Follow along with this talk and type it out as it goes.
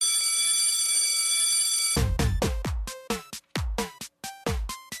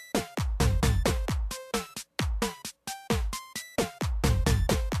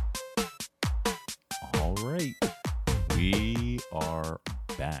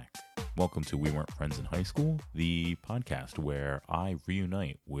back. Welcome to We Weren't Friends in High School, the podcast where I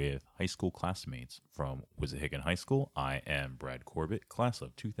reunite with high school classmates from Wissahickon High School. I am Brad Corbett, class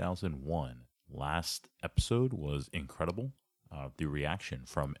of 2001. Last episode was incredible. The reaction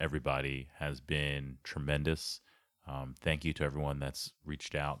from everybody has been tremendous. Thank you to everyone that's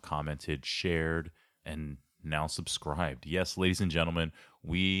reached out, commented, shared, and now subscribed. Yes, ladies and gentlemen,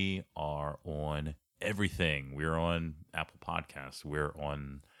 we are on everything. We're on Apple Podcasts. We're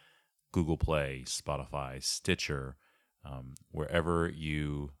on Google Play, Spotify, Stitcher, wherever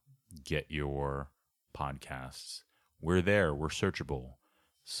you get your podcasts. We're there. We're searchable.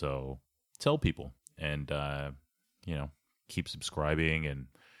 So tell people and, keep subscribing and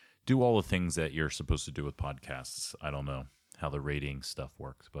do all the things that you're supposed to do with podcasts. I don't know how the rating stuff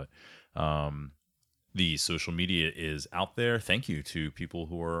works, but the social media is out there. Thank you to people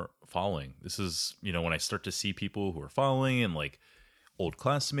who are following. This is, when I start to see people who are following and like old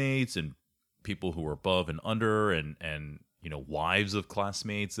classmates and people who are above and under and wives of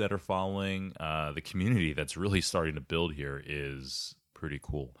classmates that are following, the community that's really starting to build here is pretty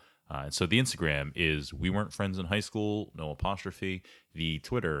cool. And so the Instagram is We Weren't Friends in High School, no apostrophe. The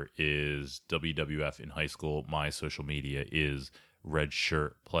Twitter is WWF in High School. My social media is Red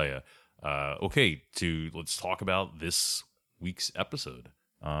Shirt Playa. Let's talk about this week's episode.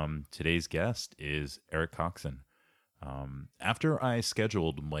 Today's guest is Eric Coxon. After I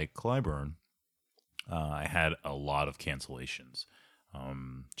scheduled Mike Clyburn, I had a lot of cancellations.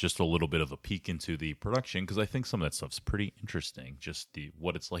 Just a little bit of a peek into the production, because I think some of that stuff's pretty interesting. Just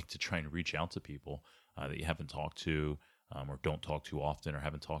what it's like to try and reach out to people that you haven't talked to, or don't talk to often, or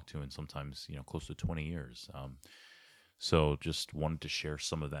haven't talked to in sometimes close to 20 years. So just wanted to share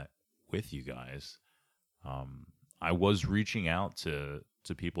some of that with you guys. I was reaching out to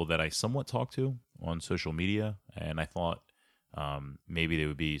people that I somewhat talk to on social media, and I thought maybe they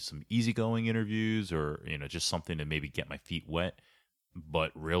would be some easygoing interviews, or just something to maybe get my feet wet.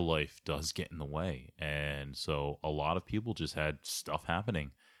 But real life does get in the way, and so a lot of people just had stuff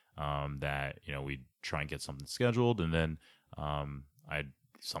happening that we'd try and get something scheduled, and then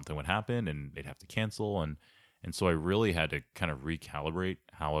something would happen, and they'd have to cancel, and so I really had to kind of recalibrate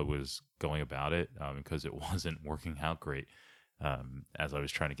how I was going about it, because it wasn't working out great as I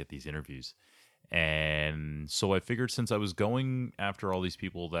was trying to get these interviews. And so I figured, since I was going after all these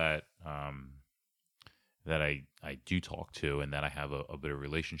people that I do talk to and that I have a bit of a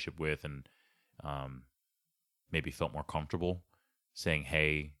relationship with, and maybe felt more comfortable saying,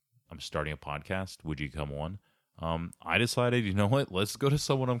 hey, I'm starting a podcast, would you come on? I decided, you know what, let's go to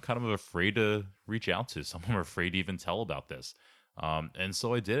someone I'm kind of afraid to reach out to, someone I'm afraid to even tell about this. And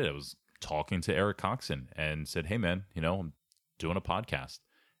so I did it. I was talking to Eric Coxon and said, hey, man, I'm doing a podcast.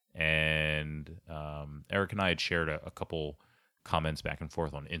 And Eric and I had shared a couple comments back and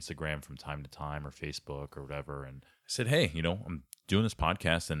forth on Instagram from time to time, or Facebook or whatever. And I said, hey, I'm doing this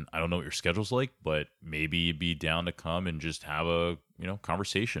podcast, and I don't know what your schedule's like, but maybe you'd be down to come and just have a,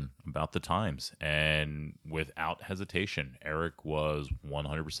 conversation about the times. And without hesitation, Eric was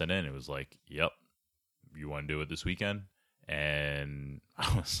 100% in. It was like, yep, you want to do it this weekend? And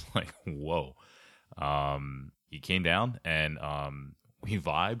I was like, whoa. He came down, and we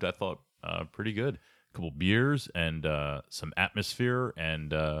vibed, I thought, pretty good. A couple beers and some atmosphere,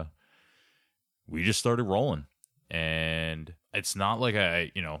 and we just started rolling. And it's not like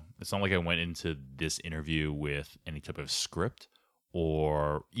I went into this interview with any type of script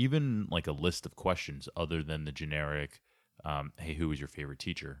or even like a list of questions other than the generic, hey, who was your favorite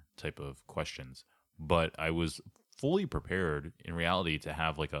teacher type of questions. But I was fully prepared in reality to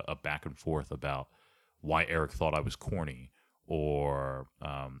have like a back and forth about why Eric thought I was corny, or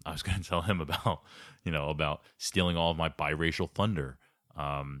I was going to tell him about stealing all of my biracial thunder.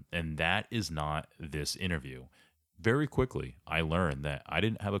 And that is not this interview. Very quickly, I learned that I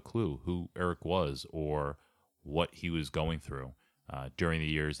didn't have a clue who Eric was or what he was going through during the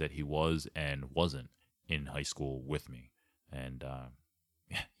years that he was and wasn't in high school with me. And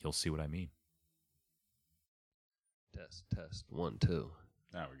you'll see what I mean. Test. 1, 2.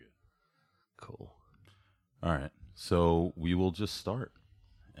 Now we're good. Cool. All right. So we will just start,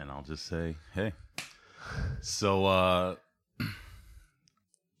 and I'll just say, hey. So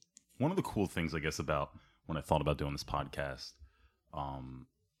one of the cool things, I guess, about when I thought about doing this podcast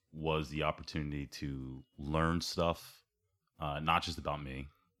was the opportunity to learn stuff, not just about me,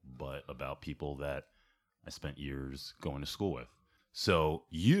 but about people that I spent years going to school with. So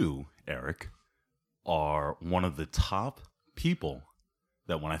you, Eric, are one of the top people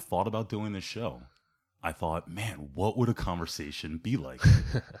that when I thought about doing this show, I thought, man, what would a conversation be like?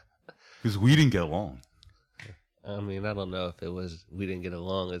 Because we didn't get along. I mean, I don't know if it was we didn't get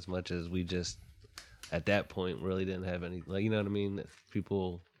along as much as we just at that point really didn't have any, like, you know what I mean?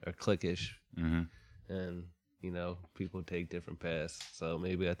 People are cliquish, Mm-hmm. and people take different paths. So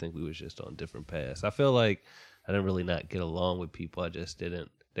maybe I think we was just on different paths. I feel like I didn't really not get along with people. I just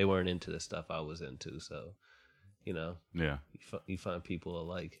didn't. They weren't into the stuff I was into. So Yeah. you find people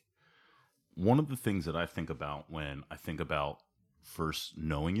alike. One of the things that I think about when I think about first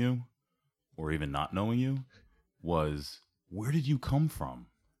knowing you or even not knowing you was, where did you come from?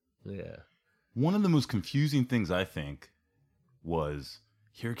 Yeah. One of the most confusing things I think was,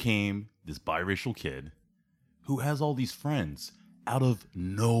 here came this biracial kid who has all these friends out of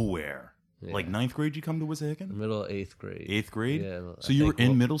nowhere. Yeah. Like 9th grade, you come to Wissahickon? Middle of 8th grade. 8th grade? Yeah. So you were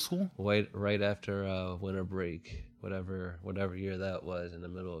in middle school? Right after winter break, whatever year that was, in the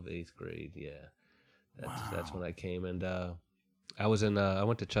middle of 8th grade. Yeah. That's when I came, and I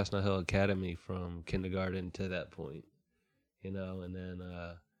went to Chestnut Hill Academy from kindergarten to that point, and then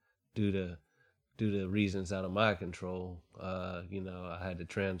due to reasons out of my control, I had to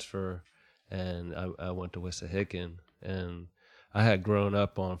transfer, and I went to Wissahickon, and I had grown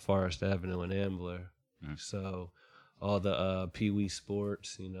up on Forest Avenue in Ambler, so all the Pee Wee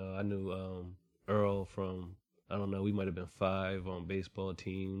sports, I knew Earl from, I don't know, we might have been 5 on baseball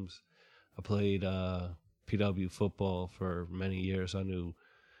teams. I played PW football for many years. I knew,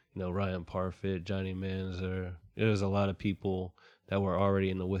 Ryan Parfit, Johnny Manzer. There was a lot of people that were already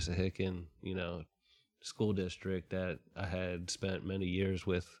in the Wissahickon, school district that I had spent many years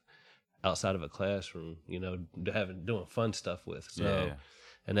with outside of a classroom, doing fun stuff with. So, Yeah.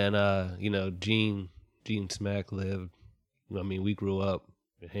 And then, Gene Smack lived, we grew up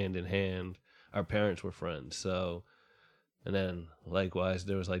hand in hand. Our parents were friends. So, and then likewise,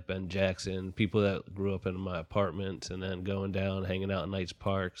 there was like Ben Jackson, people that grew up in my apartments, and then going down, hanging out in Knights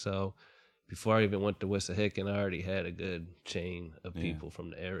Park. So before I even went to Wissahickon, I already had a good chain of people from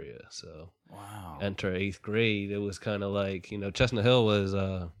the area. So Wow. enter 8th grade, it was kind of like, Chestnut Hill was,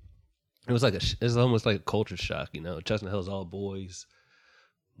 it was almost like a culture shock. Chestnut Hill's all boys,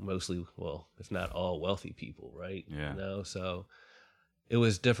 mostly, well, if not all, wealthy people, right? Yeah. So it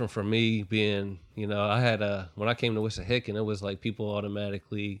was different for me being, I had when I came to Wissahickon, it was like people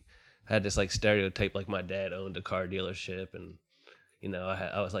automatically had this like stereotype, like my dad owned a car dealership, and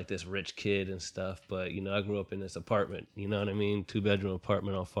I was like this rich kid and stuff. But I grew up in this apartment, 2-bedroom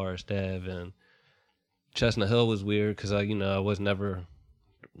apartment on Forest Ave, and Chestnut Hill was weird because I was never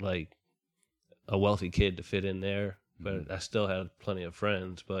like a wealthy kid to fit in there, but I still had plenty of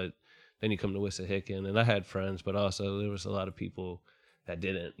friends. But then you come to Wissahickon, and I had friends, but also there was a lot of people that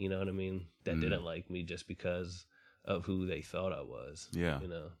didn't, that didn't like me just because of who they thought I was. Yeah.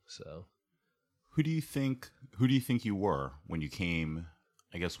 So Who do you think you were when you came,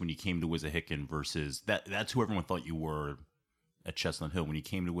 I guess, when you came to Wissahickon versus that's who everyone thought you were at Chestnut Hill. When you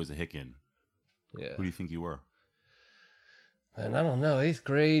came to Wissahickon, yeah. who do you think you were? And I don't know, 8th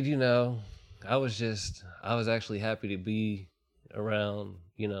grade, I was actually happy to be around,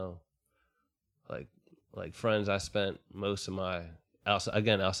 like friends I spent most of my outside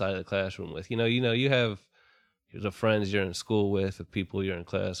of the classroom with. You have the friends you're in school with, the people you're in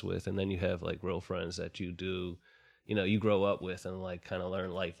class with, and then you have like real friends that you do, you grow up with and like kind of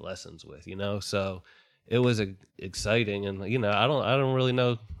learn life lessons with. So it was exciting, and I don't really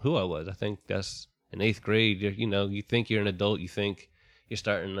know who I was. I think that's in 8th grade. You think you're an adult, you think you're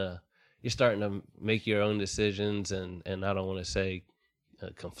starting to make your own decisions, and I don't want to say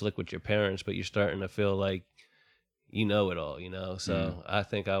conflict with your parents, but you're starting to feel like it all. So I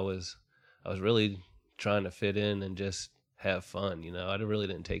think I was really trying to fit in and just have fun. I really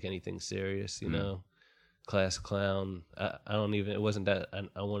didn't take anything serious. Class clown. It wasn't that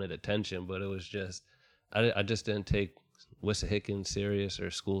I wanted attention, but it was just I just didn't take Wissahickon serious or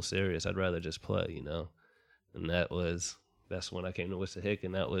school serious. I'd rather just play. And that's when I came to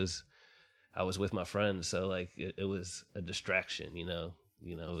Wissahickon. I was with my friends, so like it was a distraction.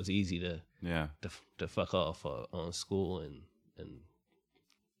 It was easy to fuck off on school and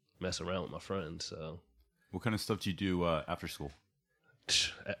mess around with my friends. So, what kind of stuff do you do after school?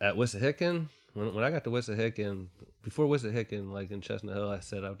 At Wissahickon, when I got to Wissahickon, before Wissahickon, like in Chestnut Hill, I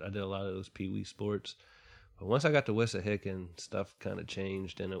said I did a lot of those Pee Wee sports. But once I got to Wissahickon, stuff kind of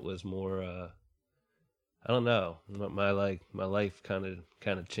changed, and it was more. I don't know. My life kind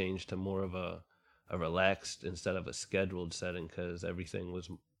of changed to more of a relaxed instead of a scheduled setting, because everything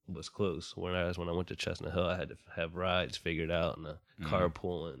was close. Whereas when I went to Chestnut Hill, I had to have rides figured out and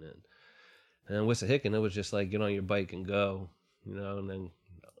carpooling, and then Wissahickon, it was just like get on your bike and go, and then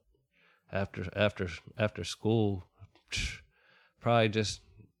after school, probably just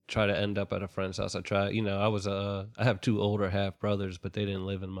try to end up at a friend's house. I have two older half brothers, but they didn't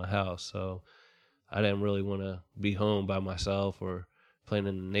live in my house, so I didn't really want to be home by myself or playing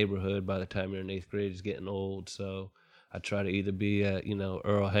in the neighborhood. By the time you're in 8th grade, it's getting old, so I try to either be at,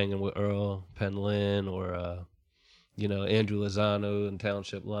 Earl, hanging with Earl, Penn Lynn, or, Andrew Lozano and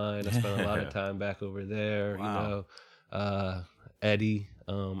Township Line. I spent a lot of time back over there. Wow. Eddie,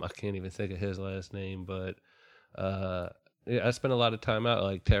 I can't even think of his last name, but yeah, I spent a lot of time out,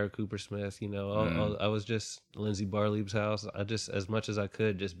 like Tara Cooper Smith. I was just Lindsey Barleib's house. I just, as much as I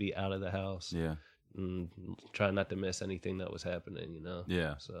could, just be out of the house. Yeah. And try not to miss anything that was happening.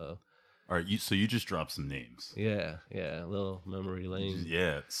 Yeah. So. All right, so you just dropped some names. Yeah, a little memory lane.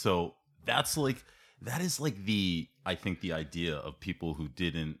 Yeah, so that is I think the idea of people who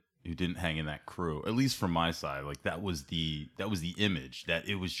didn't hang in that crew, at least from my side, like that was the image, that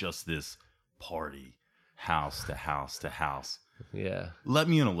it was just this party, house to house to house. Yeah. Let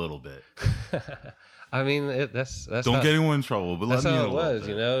me in a little bit. I mean, that's don't get anyone in trouble, but let me in a little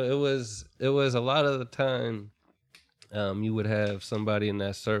bit. It was a lot of the time. You would have somebody in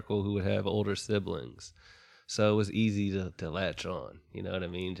that circle who would have older siblings, so it was easy to latch on. You know what I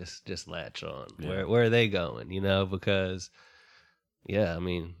mean? Just latch on. Yeah. Where are they going? Because yeah, I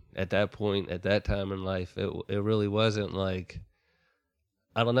mean, at that point, at that time in life, it really wasn't like,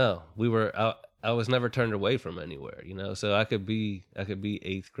 I don't know. I was never turned away from anywhere. So I could be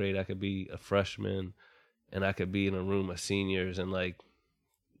 8th grade, I could be a freshman, and I could be in a room of seniors and like,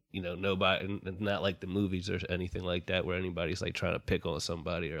 nobody, not like the movies or anything like that where anybody's like trying to pick on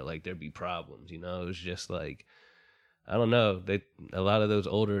somebody or like there'd be problems. It was just like, I don't know. A lot of those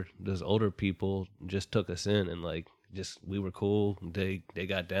older people just took us in and like, we were cool. They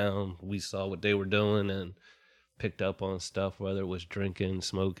got down. We saw what they were doing and picked up on stuff, whether it was drinking,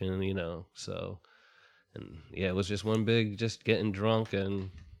 smoking, so, and yeah, it was just one big, just getting drunk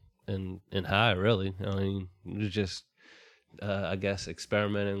and high, really. I mean, it was just, I guess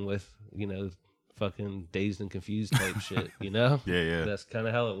experimenting with, fucking Dazed and Confused type shit, Yeah. That's kind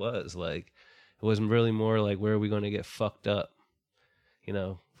of how it was. Like, it wasn't really more like, where are we going to get fucked up?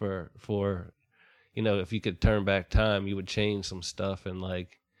 For if you could turn back time, you would change some stuff and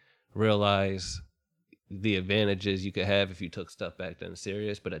like realize the advantages you could have if you took stuff back then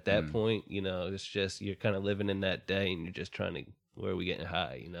serious. But at that point, it's just, you're kind of living in that day and you're just trying to, where are we getting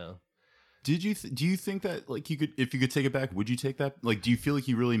high, Do you think that like if you could take it back, would you take that? Like, do you feel like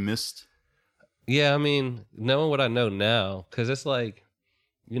you really missed? Yeah, I mean, knowing what I know now, because it's like,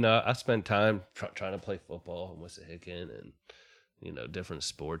 I spent time trying to play football in Wissahickon and, different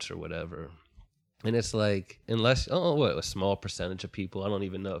sports or whatever. And it's like, unless, a small percentage of people, I don't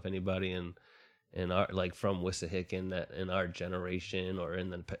even know if anybody in our, like from Wissahickon that in our generation or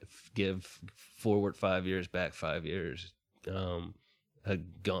in the give forward 5 years, back 5 years,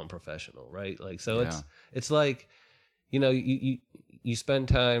 had gone professional, right? Like, so Yeah. it's like, you spend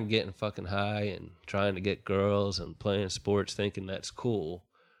time getting fucking high and trying to get girls and playing sports thinking that's cool.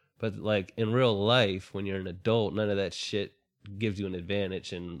 But like in real life, when you're an adult, none of that shit gives you an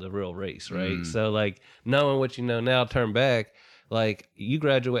advantage in the real race, right? So like knowing what you know now, turn back, like you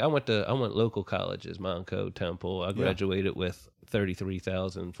graduate. I went local colleges, Mount Code, Temple. I graduated with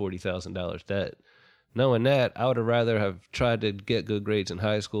 $33,000, $40,000 debt. Knowing that, I would have rather have tried to get good grades in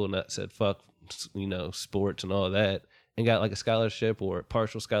high school and not said fuck, sports and all that, and got like a scholarship or a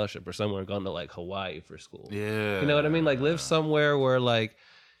partial scholarship or somewhere, gone to like Hawaii for school. Yeah. You know what I mean? Like live somewhere where like,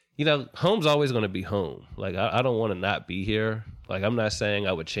 home's always going to be home. Like I don't want to not be here. Like I'm not saying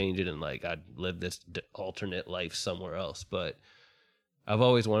I would change it and like I'd live this alternate life somewhere else, but I've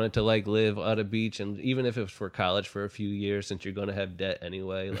always wanted to like live on a beach, and even if it was for college for a few years, since you're going to have debt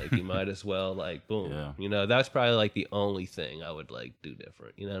anyway, like you might as well like boom. Yeah. That's probably like the only thing I would like do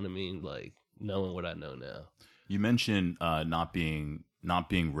different. You know what I mean? Like knowing what I know now. You mentioned not being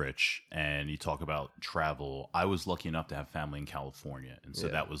rich, and you talk about travel. I was lucky enough to have family in California, and so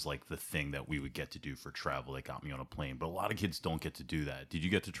that was like the thing that we would get to do for travel that got me on a plane. But a lot of kids don't get to do that. Did you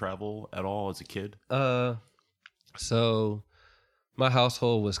get to travel at all as a kid? So my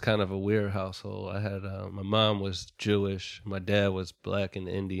household was kind of a weird household. I had my mom was Jewish, my dad was black and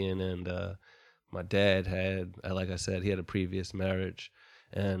Indian, and my dad had, like I said, he had a previous marriage.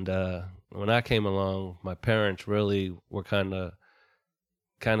 And when I came along, my parents really were kind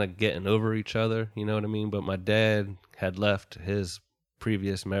of getting over each other, you know what I mean? But my dad had left his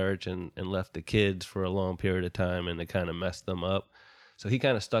previous marriage and left the kids for a long period of time, and it kind of messed them up. So he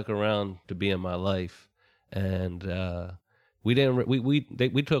kind of stuck around to be in my life, and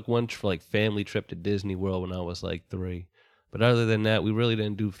we took one like family trip to Disney World when I was like 3, but other than that, we really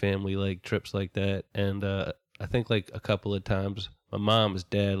didn't do family like trips like that. And I think like a couple of times my mom's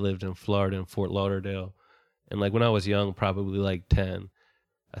dad lived in Florida, in Fort Lauderdale. And like when I was young, probably like 10,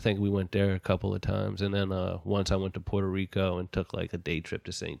 I think we went there a couple of times. And then once I went to Puerto Rico and took like a day trip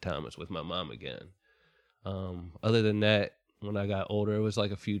to St. Thomas with my mom again. Other than that, when I got older, it was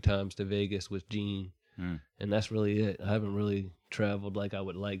like a few times to Vegas with Gene. And that's really it. I haven't really traveled like I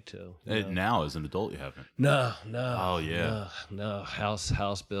would like to. Now, as an adult, you haven't? No. Oh, yeah. No.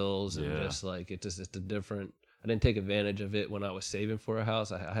 House bills and just like it's a different. I didn't take advantage of it when I was saving for a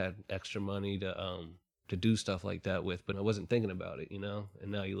house. I had extra money to do stuff like that with, but I wasn't thinking about it,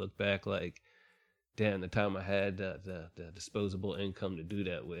 And now you look back like, damn, the time I had the disposable income to do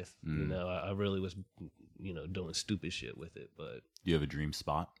that with, I really was, doing stupid shit with it. But you have a dream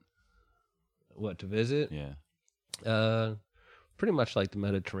spot? What, to visit? Yeah. Pretty much like the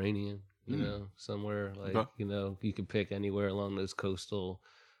Mediterranean, somewhere like, you could pick anywhere along those coastal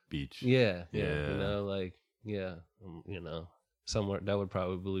beach. Yeah. Somewhere that would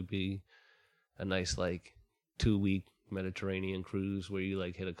probably be a nice like 2-week Mediterranean cruise where you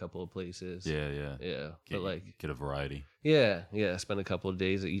like hit a couple of places. Yeah. Get a variety. Yeah. Spend a couple of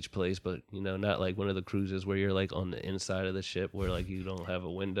days at each place, but not like one of the cruises where you're like on the inside of the ship where like you don't have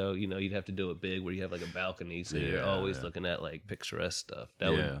a window. You'd have to do it big where you have like a balcony, so you're always looking at like picturesque stuff.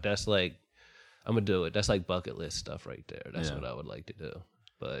 That's like I'm gonna do it. That's like bucket list stuff right there. That's what I would like to do.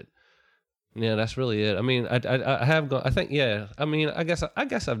 But yeah, that's really it. I mean, I have gone. I think I mean, I guess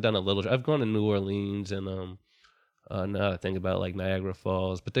I've done a little. I've gone to New Orleans and now I think about like Niagara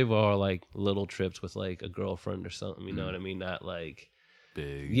Falls, but they were all like little trips with like a girlfriend or something. You know what I mean? Not like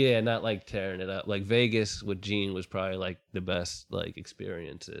big. Yeah, not like tearing it up. Like Vegas with Gene was probably like the best like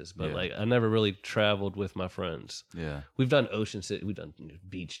experiences, but like I never really traveled with my friends. Yeah, we've done Ocean City, we've done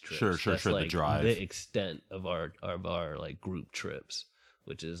beach trips. Sure. That's like the drive, the extent of our like group trips.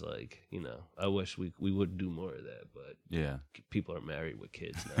 Which is like, I wish we would do more of that, but people are married with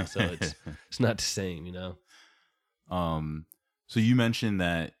kids now, so it's not the same, So you mentioned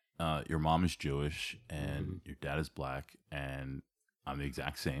that your mom is Jewish and your dad is black, and I'm the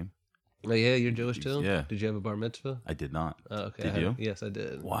exact same. Oh yeah, you're Jewish too? Yeah. Did you have a bar mitzvah? I did not. Oh, okay. Did you? Yes, I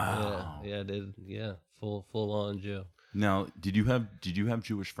did. Wow. Yeah, I did. Yeah, full on Jew. Now, did you have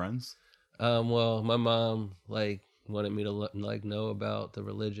Jewish friends? Well, my mom wanted me to know about the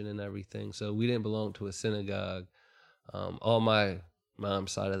religion and everything. So we didn't belong to a synagogue. All my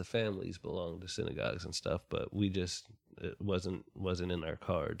mom's side of the families belonged to synagogues and stuff, but it wasn't in our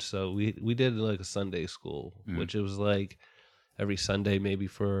cards. So we did like a Sunday school, which it was like every Sunday, maybe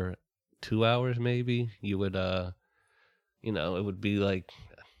for 2 hours, maybe you would, it would be like,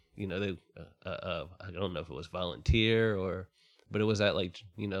 they, I don't know if it was volunteer but it was at like,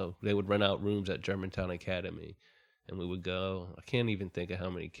 they would rent out rooms at Germantown Academy. And we would go. I can't even think of how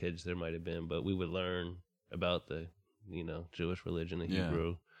many kids there might have been, but we would learn about the, Jewish religion, the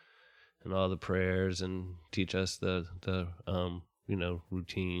Hebrew, and all the prayers, and teach us the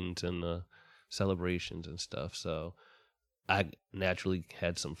routines and the celebrations and stuff. So I naturally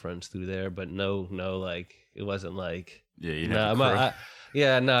had some friends through there, but no, like it wasn't like I didn't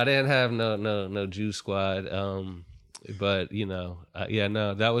have no Jew squad. But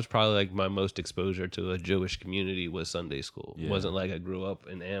that was probably like my most exposure to a Jewish community was Sunday school. It wasn't like I grew up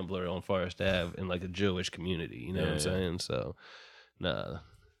in Ambler on Forest Ave in like a Jewish community. You know what I'm saying? So, nah.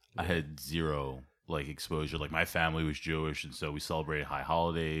 I had zero like exposure. Like my family was Jewish, and so we celebrated high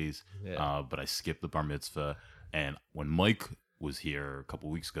holidays. But I skipped the bar mitzvah. And when Mike was here a couple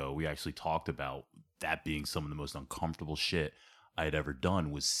weeks ago, we actually talked about that being some of the most uncomfortable shit I had ever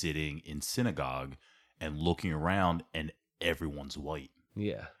done was sitting in synagogue and looking around, and everyone's white.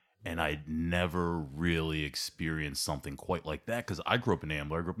 Yeah. And I'd never really experienced something quite like that because I grew up in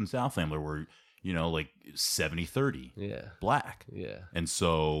Ambler. I grew up in South Ambler where, like 70-30 black. Yeah. And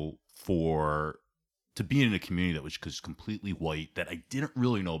so to be in a community that was just completely white that I didn't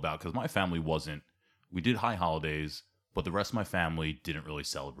really know about because my family we did high holidays, but the rest of my family didn't really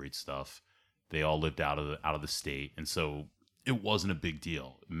celebrate stuff. They all lived out of the state. And so it wasn't a big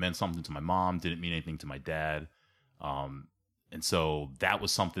deal. It meant something to my mom, didn't mean anything to my dad. And so that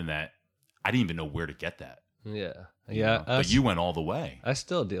was something that I didn't even know where to get that. Yeah. But you went all the way. I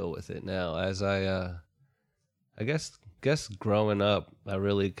still deal with it now as I guess growing up, I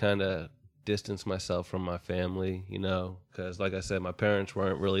really kind of distanced myself from my family, because like I said, my parents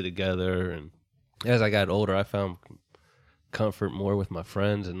weren't really together. And as I got older, I found comfort more with my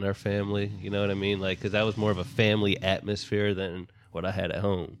friends and their family, you know what I mean? Like, because that was more of a family atmosphere than what I had at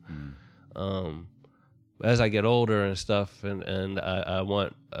home. As I get older and stuff, and I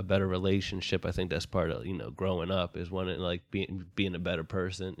want a better relationship. I think that's part of growing up is wanting like being a better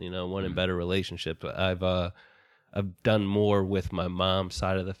person, wanting better relationship. I've done more with my mom's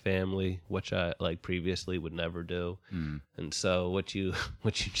side of the family, which I like previously would never do. And so what you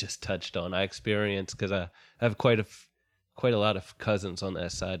just touched on, I experienced because I have quite a lot of cousins on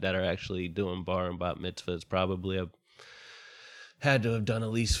that side that are actually doing bar and bat mitzvahs. Probably I've had to have done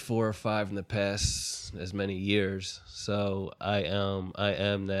at least 4 or 5 in the past as many years. So I am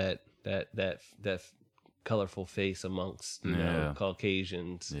that colorful face amongst you know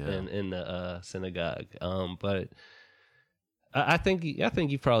Caucasians in the synagogue. But I think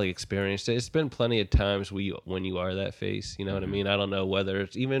you've probably experienced it. It's been plenty of times when you are that face. You know what I mean? I don't know whether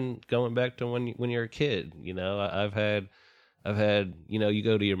it's even going back to when you're a kid. You know, I've had you know, you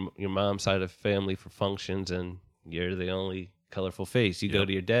go to your mom's side of the family for functions and you're the only colorful face. You go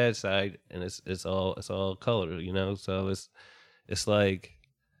to your dad's side and it's all color. You know, so it's like.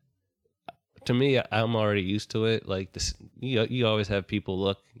 To me, I'm already used to it. Like this, you always have people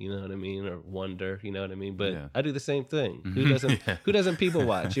look, you know what I mean, or wonder, you know what I mean. But I do the same thing. Who doesn't people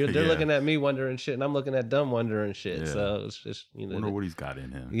watch? They're looking at me wondering shit, and I'm looking at them wondering shit. So it's just wonder what he's got in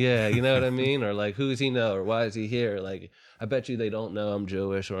him. Yeah, you know what I mean, or like who does he know, or why is he here? Like I bet you they don't know I'm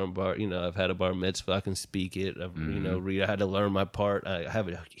Jewish or I'm I've had a bar mitzvah. I can speak it. I've read. I had to learn my part. I have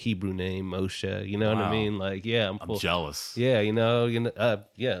a Hebrew name, Moshe. You know what I mean? Like I'm jealous. Yeah, I know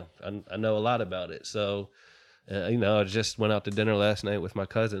a lot about it. So, I just went out to dinner last night with my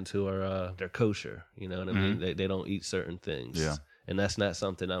cousins who are they're kosher. You know what I mean? They don't eat certain things. Yeah, and that's not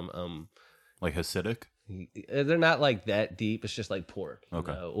something I'm like Hasidic. They're not like that deep. It's just like pork,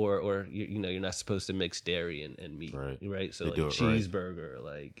 okay. Or you're not supposed to mix dairy and meat, right? So they like cheeseburger,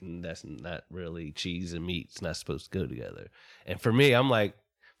 like that's not really cheese and meat. It's not supposed to go together. And for me, I'm like,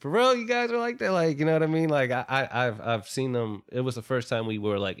 for real, you guys are like that, like you know what I mean? Like I've seen them. It was the first time we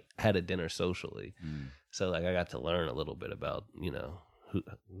were like had a dinner socially, so like I got to learn a little bit about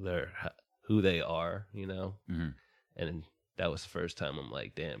who they are, and that was the first time I'm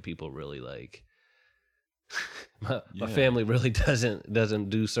like, damn, people really like. My family really doesn't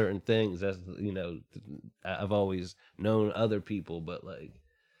do certain things. That's I've always known other people, but like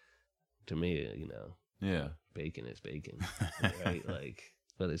to me, bacon is bacon, right? Like,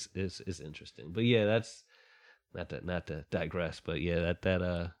 but it's interesting. But yeah, that's not to digress. But yeah,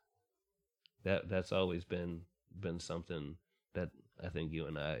 that's always been something that I think you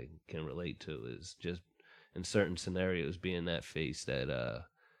and I can relate to, is just in certain scenarios being that face that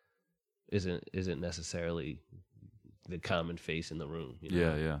isn't necessarily the common face in the room.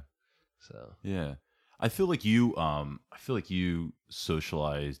 Yeah. So yeah, I feel like you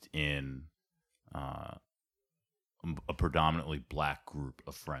socialized in a predominantly black group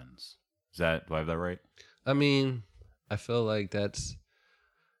of friends. Do I have that right? I mean, I feel like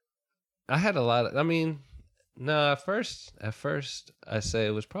I had a lot of. No, at first I say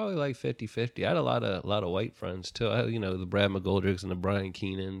it was probably like 50-50. I had a lot of white friends too. I had, the Brad McGoldricks and the Brian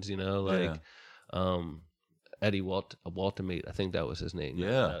Keenans, Eddie Waltermeat, I think that was his name.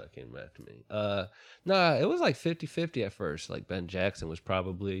 Yeah. That came back to me. No, it was like 50-50 at first. Like Ben Jackson was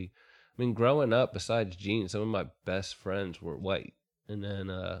probably, growing up, besides Gene, some of my best friends were white. And then,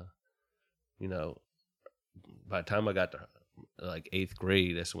 by the time I got to like 8th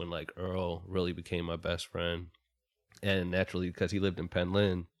grade, that's when like Earl really became my best friend. And naturally, because he lived in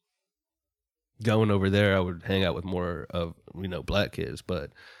Penland, going over there, I would hang out with more of black kids.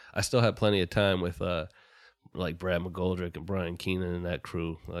 But I still had plenty of time with like Brad McGoldrick and Brian Keenan and that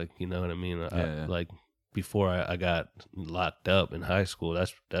crew. Like, you know what I mean? Yeah. Like before I got locked up in high school,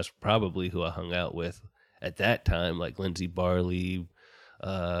 that's probably who I hung out with at that time. Like Lindsey Barley,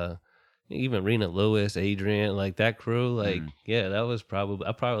 even Rena Lewis, Adrian, like that crew. Like, yeah, that was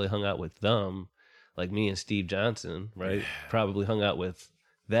I probably hung out with them. Like me and Steve Johnson, right? Yeah. Probably hung out with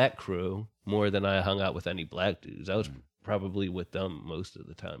that crew more than I hung out with any black dudes. I was probably with them most of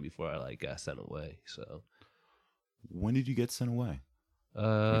the time before I like got sent away. So, when did you get sent away?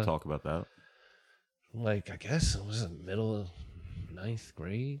 Can we talk about that? Like, I guess it was the middle of 9th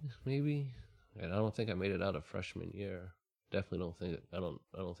grade, maybe. And I don't think I made it out of freshman year. Definitely don't think I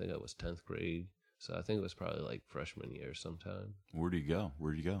don't think it was 10th grade. So I think it was probably like freshman year sometime. Where'd you go?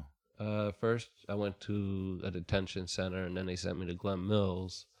 First I went to a detention center, and then they sent me to Glen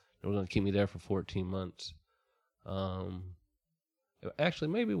Mills. They were going to keep me there for 14 months. Actually,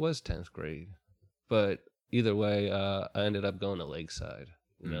 maybe it was 10th grade, but either way, I ended up going to Lakeside.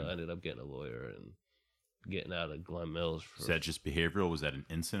 I ended up getting a lawyer and getting out of Glen Mills. Is that just behavioral? Was that an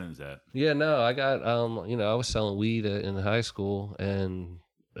incident? Is that? Yeah, no, I got, I was selling weed in high school, and,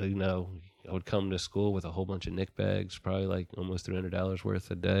 I would come to school with a whole bunch of Nick bags, probably like almost $300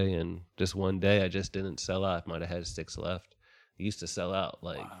 worth a day. And just one day I just didn't sell out. I might have had 6 left. He used to sell out.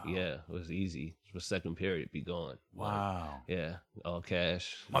 Like, Wow. yeah, it was easy. For second period, be gone. Wow. Like, yeah, all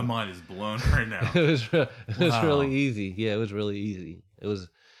cash. My mind is blown right now. It was Wow. really easy. Yeah, it was really easy. It was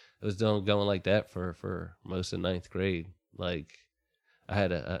going like that for most of ninth grade. Like, I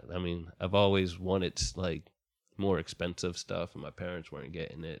mean, I've always wanted like more expensive stuff, and my parents weren't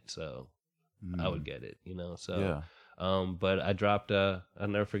getting it, so I would get it, you know. So, Yeah. But I dropped. I'll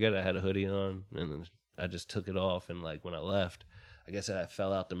never forget. I had a hoodie on, and then I just took it off, and like when I left, I guess I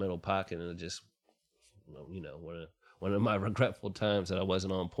fell out the middle pocket, and it just, you know, one of my regretful times that I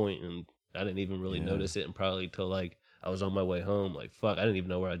wasn't on point, and I didn't even really notice it, and probably till like I was on my way home, like fuck, I didn't even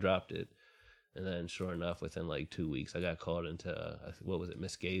know where I dropped it. And then, sure enough, within like 2 weeks, I got called into what was it,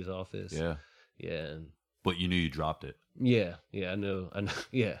 Miss Gay's office? Yeah. Yeah. And But you knew you dropped it. yeah, I know,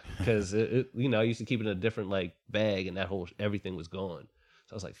 yeah, because you know, I used to keep it in a different like bag, and everything was gone.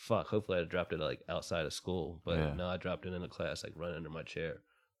 So I was like, fuck. Hopefully, I dropped it like outside of school, but no, I dropped it in a class, like right under my chair.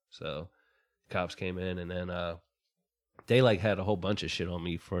 So cops came in, and then they like had a whole bunch of shit on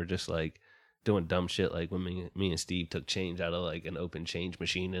me for just like doing dumb shit, like when me and Steve took change out of like an open change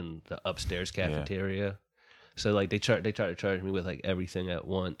machine in the upstairs cafeteria. So like they tried to charge me with like everything at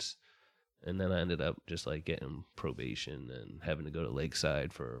once, and then I ended up just like getting probation and having to go to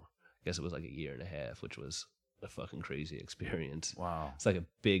Lakeside for, I guess it was like a year and a half, which was a fucking crazy experience. Wow. It's like a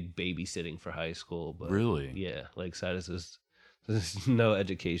big babysitting for high school, but Really? yeah, Lakeside is just, there's no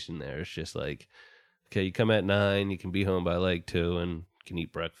education there. It's just like, okay, you come at 9, you can be home by like 2, and you can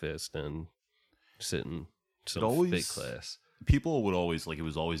eat breakfast and sit in some fake class. People would always, like, it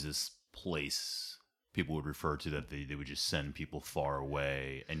was always this place people would refer to that they would just send people far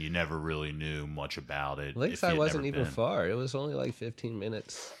away, and you never really knew much about it. Lakeside wasn't even far. It was only like 15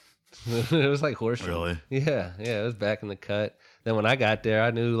 minutes. It was like horseshoe. Really? Yeah, it was back in the cut. Then when I got there,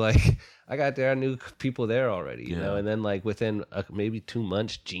 I knew people there already, you know. And then like within maybe 2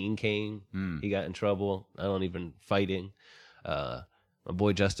 months, Gene came. He got in trouble. I don't even fighting. My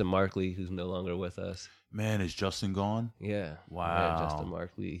boy Justin Markley, who's no longer with us. Man, is Justin gone? Yeah. Wow. Yeah, Justin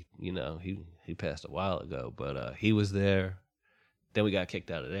Markley, you know, he passed a while ago, but he was there. Then we got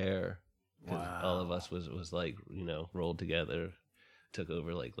kicked out of there. Wow. All of us was like, you know, rolled together, took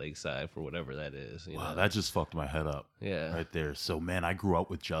over like Lakeside for whatever that is. You know? That just fucked my head up. Yeah. Right there. So, man, I grew up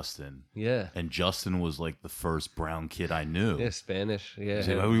with Justin. Yeah. And Justin was like the first brown kid I knew. Yeah, Spanish. Yeah.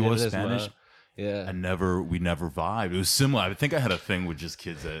 He was Spanish? Yeah. We never vibed. It was similar. I think I had a thing with just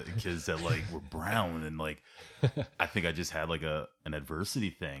kids that like were brown, and like I think I just had like an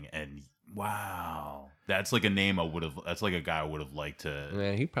adversity thing. And wow, that's like a name that's like a guy I would have liked to.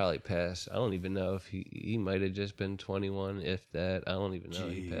 Man, he probably passed. I don't even know if he might have just been 21, if that. I don't even know.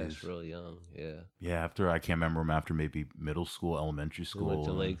 Jeez. He passed real young. Yeah. Yeah, I can't remember him after maybe middle school, elementary school. He went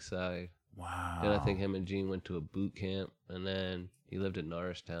to Lakeside. Wow. Then I think him and Gene went to a boot camp, and then he lived in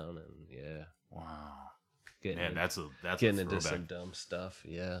Norristown, and yeah. Wow. Getting into some dumb stuff.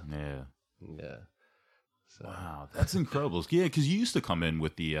 Yeah. Yeah. Yeah. So. Wow, that's incredible. Yeah, because you used to come in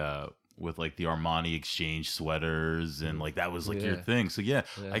with the like the Armani exchange sweaters, and like that was like your thing. So yeah.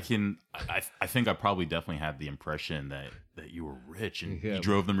 I think I probably definitely had the impression that you were rich, and you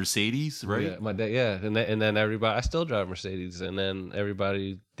drove the Mercedes, right? Yeah, my dad. Yeah, and then everybody. I still drive Mercedes, and then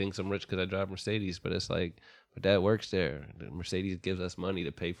everybody thinks I'm rich because I drive Mercedes, but it's like, my dad works there. Mercedes gives us money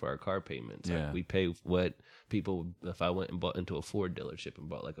to pay for our car payments. Yeah. Like we pay what people, if I went and bought into a Ford dealership and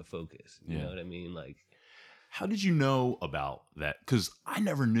bought like a Focus. You know what I mean? Like, how did you know about that? Because I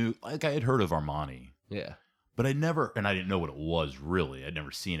never knew, like I had heard of Armani. Yeah. But I didn't know what it was really. I'd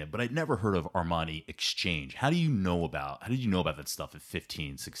never seen it, but I'd never heard of Armani Exchange. How did you know about that stuff at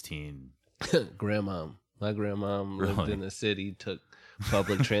 15, 16? Grandmom. My grandmom lived in the city, took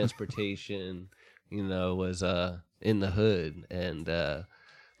public transportation, you know, was in the hood, and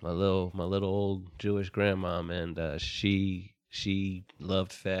my little old Jewish grandmom, and she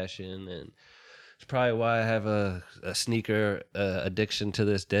loved fashion, and it's probably why I have a sneaker addiction to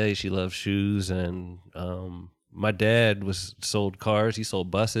this day. She loved shoes, and my dad sold cars, he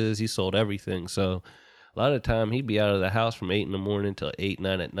sold buses, he sold everything. So a lot of the time he'd be out of the house from 8 a.m. till 8,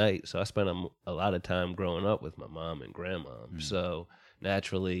 9 at night. So I spent a lot of time growing up with my mom and grandma. So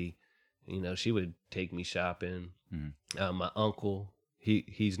naturally, you know, she would take me shopping. My uncle,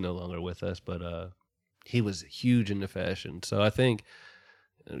 he's no longer with us, but he was huge into fashion. So I think,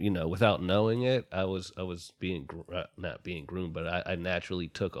 you know, without knowing it, I was being not being groomed, but I naturally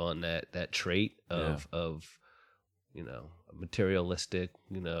took on that trait of you know, materialistic,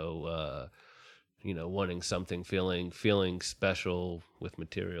 you know, wanting something, feeling special with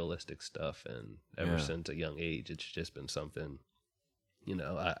materialistic stuff, and ever since a young age, it's just been something, you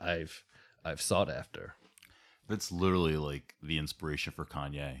know, I've sought after. That's literally like the inspiration for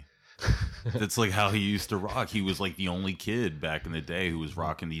Kanye. That's like how he used to rock. He was like the only kid back in the day who was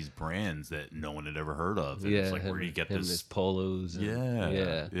rocking these brands that no one had ever heard of. And it's like, where do you get this? His polos.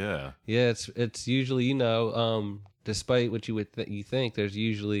 And, yeah. It's usually, you know, despite what you would you think, there's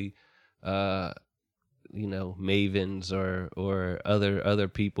usually, you know, mavens or other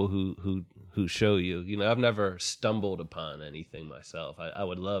people who show you. You know, I've never stumbled upon anything myself. I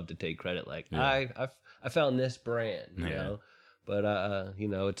would love to take credit. Like I found this brand, you know. But you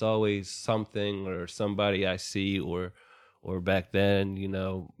know, it's always something or somebody I see, or back then, you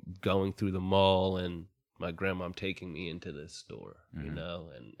know, going through the mall and my grandmom taking me into this store, you know,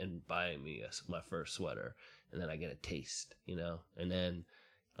 and buying me my first sweater, and then I get a taste, you know, and then,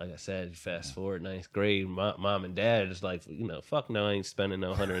 like I said, fast forward ninth grade, mom and dad is like, you know, fuck no, I ain't spending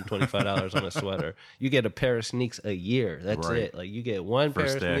no $125 on a sweater. You get a pair of sneaks a year. That's right. It. Like you get one pair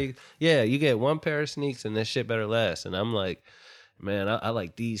of sneaks. Yeah, you get one pair of sneaks, and this shit better last. And I'm like, man, I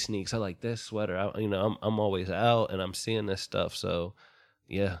like these sneaks. I like this sweater. You know, I'm always out and I'm seeing this stuff. So,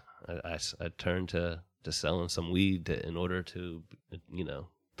 yeah, I turned to selling some weed in order to, you know,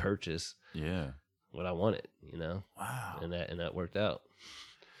 purchase what I wanted. You know, wow, and that worked out.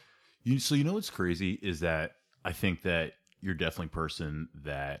 So you know what's crazy is that I think that you're definitely a person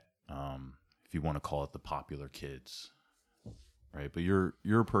that, if you want to call it the popular kids, right? But you're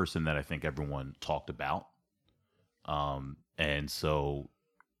a person that I think everyone talked about. And so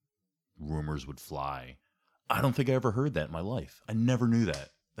rumors would fly. I don't think I ever heard that in my life. I never knew that.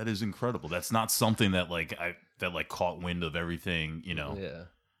 That is incredible. That's not something that that caught wind of everything, you know?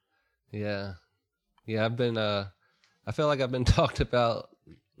 Yeah. I've been, I feel like I've been talked about,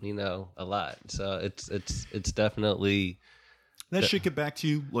 you know, a lot. So it's definitely. That shit get back to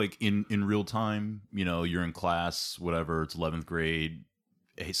you like in real time, you know, you're in class, whatever, it's 11th grade.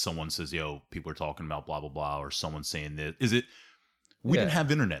 Hey, someone says, yo, people are talking about blah, blah, blah, or someone's saying this. We didn't have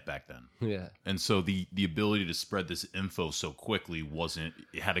internet back then. Yeah. And so the ability to spread this info so quickly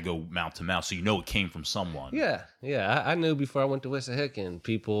it had to go mouth to mouth. So you know it came from someone. Yeah. I knew before I went to Wissahickon,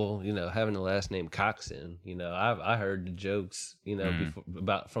 people, you know, having the last name Coxon, you know, I heard the jokes, you know,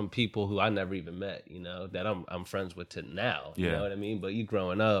 from people who I never even met, you know, that I'm friends with to now. You know what I mean? But you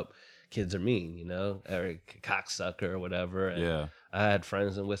growing up, kids are mean, you know, Eric Cocksucker or whatever. And I had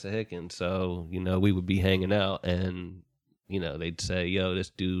friends in Wissahickon, so, you know, we would be hanging out and, you know, they'd say, yo, this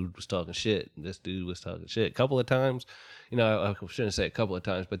dude was talking shit. This dude was talking shit. A couple of times, you know, I shouldn't say a couple of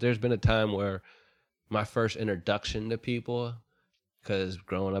times, but there's been a time where my first introduction to people, because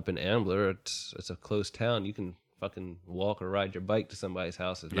growing up in Ambler, it's a close town. You can fucking walk or ride your bike to somebody's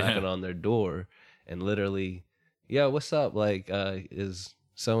house, is knocking on their door and literally, yo, what's up? Like, is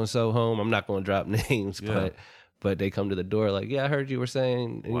so-and-so home? I'm not going to drop names, but they come to the door like, yeah, I heard you were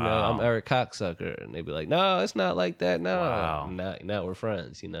saying, you know, I'm Eric Cocksucker. And they'd be like, no, it's not like that. No. Wow. Now we're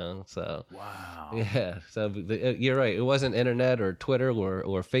friends, you know? So, wow. Yeah. So you're right. It wasn't internet or Twitter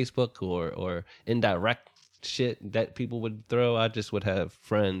or Facebook or indirect shit that people would throw. I just would have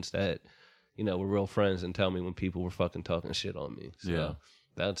friends that, you know, were real friends and tell me when people were fucking talking shit on me. So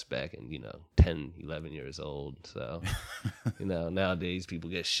that's back in, you know, 10, 11 years old. So, you know, nowadays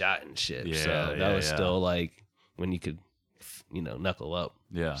people get shot and shit. So that was still like, when you could, you know, knuckle up.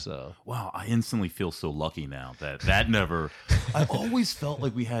 Yeah. So wow, I instantly feel so lucky now that never. I always felt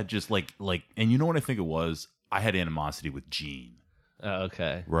like we had just like, and you know what I think it was? I had animosity with Gene.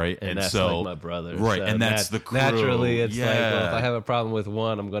 Okay. Right. And that's so, like my brother. Right. So and that's the crew. Naturally, it's like, well, if I have a problem with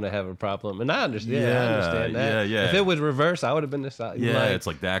one, I'm going to have a problem. And I understand. I understand that. Yeah. If it was reversed, I would have been the side. Yeah. Like, it's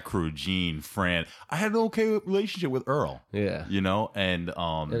like that crew, Gene, Fran. I had an okay relationship with Earl. Yeah. You know, and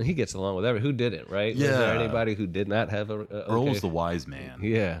he gets along with everyone. Who didn't, right? Yeah. Was there anybody who did not have a Earl was the wise man.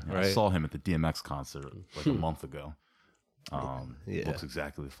 Yeah. Right. I saw him at the DMX concert like a month ago. Looks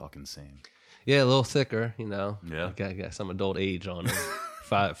exactly the fucking same. Yeah, a little thicker, you know. Yeah. Got some adult age on him.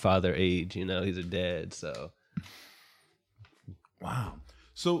 Father age, you know. He's a dad, so. Wow.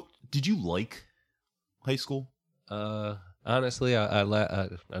 So, did you like high school? Honestly,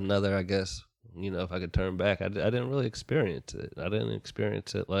 another, I guess, you know, if I could turn back, I didn't really experience it. I didn't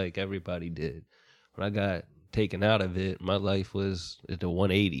experience it like everybody did. When I got taken out of it, my life was at the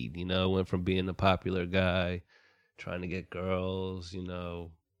 180, you know. Went from being the popular guy, trying to get girls, you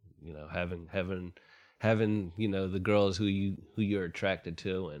know, having, you know, the girls who you're attracted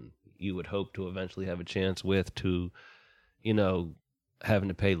to and you would hope to eventually have a chance with, to, you know, having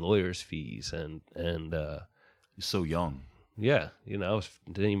to pay lawyers' fees and you're so young. Yeah, you know, I was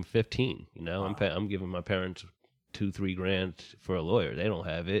even 15, you know. Wow. I'm giving my parents $2-3 grand for a lawyer. They don't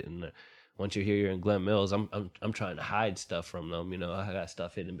have it, and once you're here in Glen Mills, I'm trying to hide stuff from them. You know, I got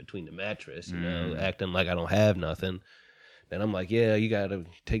stuff hidden between the mattress, you know, acting like I don't have nothing. Then I'm like, yeah, you got to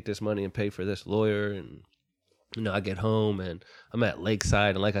take this money and pay for this lawyer. And, you know, I get home and I'm at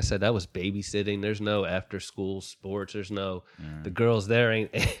Lakeside. And like I said, that was babysitting. There's no after school sports. There's no, the girls there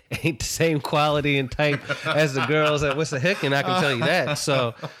ain't the same quality and type as the girls at Wissahickon. I can tell you that.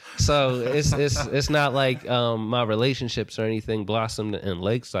 So it's not like my relationships or anything blossomed in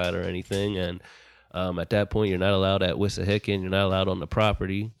Lakeside or anything. And at that point, you're not allowed at Wissahickon. You're not allowed on the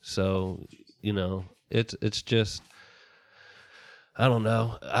property. So, you know, it's just, I don't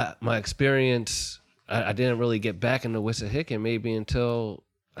know. My experience, I didn't really get back into Wissahickon maybe until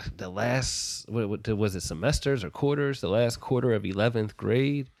the last, was it semesters or quarters? The last quarter of 11th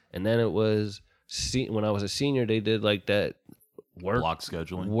grade. And then it was, when I was a senior, they did like that work. Block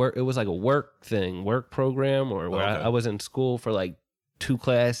scheduling? It was like a work program, or where I was in school for like 2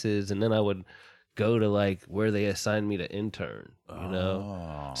 classes, and then I would go to like where they assigned me to intern, you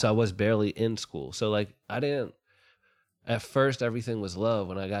know? So I was barely in school. So like at first, everything was love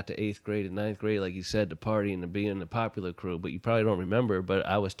when I got to 8th grade and 9th grade, like you said, the party and the being the popular crew. But you probably don't remember, but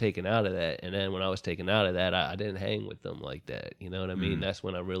I was taken out of that. And then when I was taken out of that, I didn't hang with them like that. You know what I mean? That's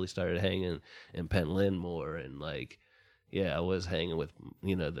when I really started hanging in Pentland more. And like, yeah, I was hanging with,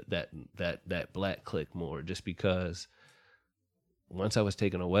 you know, that black clique more, just because once I was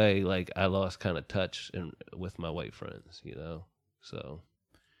taken away, like I lost kind of touch with my white friends, you know? So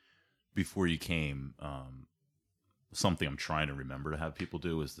before you came, something I'm trying to remember to have people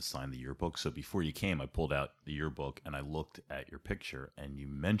do is to sign the yearbook. So before you came, I pulled out the yearbook and I looked at your picture, and you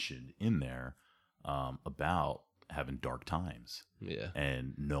mentioned in there about having dark times,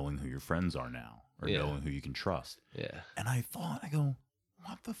 and knowing who your friends are now, or knowing who you can trust. Yeah. And I go,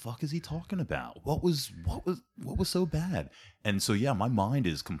 what the fuck is he talking about? What was so bad? And so, yeah, my mind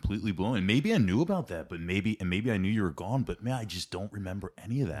is completely blown. And maybe I knew about that, but maybe I knew you were gone, but man, I just don't remember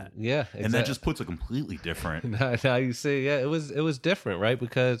any of that. Yeah. Exactly. And that just puts a completely different. Now you see, yeah, it was different, right?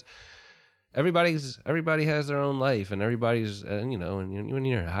 Because everybody has their own life, and everybody's, you know, and when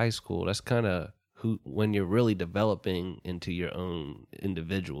you're in high school, that's kind of when you're really developing into your own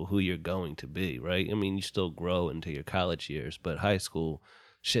individual, who you're going to be, right? I mean, you still grow into your college years, but high school,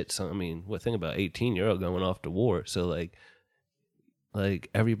 shit. So, I mean, what thing about 18-year-old going off to war? So like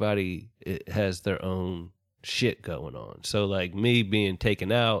everybody has their own shit going on. So like me being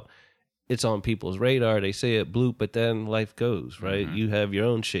taken out, it's on people's radar. They say it bloop, but then life goes, right? You have your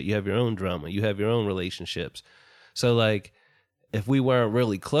own shit. You have your own drama. You have your own relationships. So like, if we weren't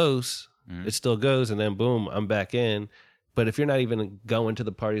really close, it still goes, and then boom, I'm back in. But if you're not even going to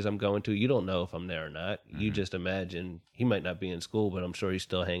the parties I'm going to, you don't know if I'm there or not. You just imagine he might not be in school, but I'm sure he's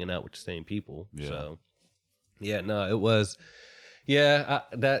still hanging out with the same people. Yeah. So, yeah, no, it was, yeah,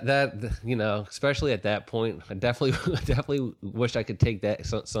 that you know, especially at that point, I definitely wish I could take that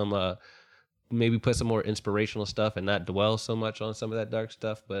some maybe put some more inspirational stuff and not dwell so much on some of that dark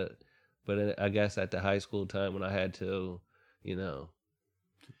stuff. But I guess at the high school time when I had to, you know,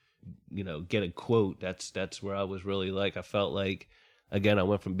 get a quote, that's where I was really like, I felt like, again, I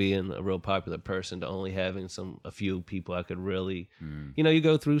went from being a real popular person to only having a few people I could really, you know, you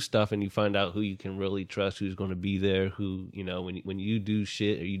go through stuff and you find out who you can really trust, who's going to be there, who, you know, when you do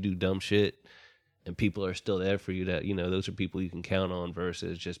shit or you do dumb shit and people are still there for you, that, you know, those are people you can count on,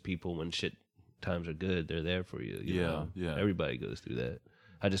 versus just people when shit times are good, they're there for you. You know? Everybody goes through that.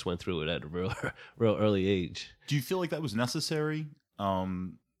 I just went through it at a real early age. Do you feel like that was necessary?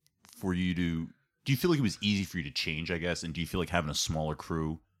 For you to, do you feel like it was easy for you to change, I guess? And do you feel like having a smaller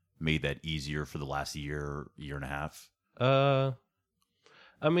crew made that easier for the last year and a half? I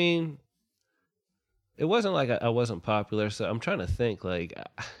mean, it wasn't like I wasn't popular. So I'm trying to think, like,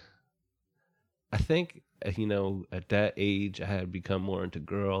 I think, you know, at that age I had become more into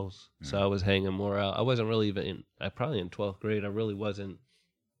girls. So I was hanging more out. I wasn't really even probably in 12th grade, I really wasn't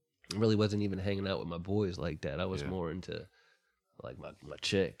even hanging out with my boys like that. I was more into like my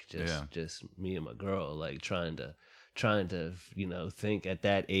chick, just me and my girl, like trying to, you know, think at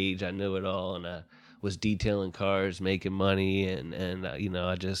that age I knew it all, and I was detailing cars, making money, and you know,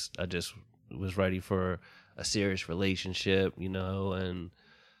 I just was ready for a serious relationship, you know, and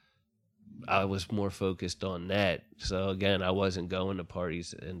I was more focused on that. So again, I wasn't going to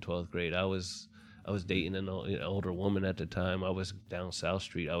parties in 12th grade. I was dating an older woman at the time. I was down South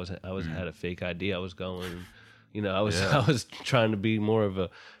Street. I had a fake ID. I was going. You know, I was trying to be more of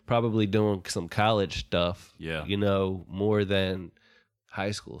probably doing some college stuff, you know, more than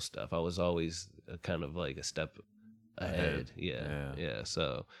high school stuff. I was always kind of like a step ahead. Yeah.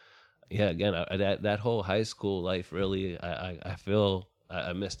 So, yeah, again, that whole high school life really, I feel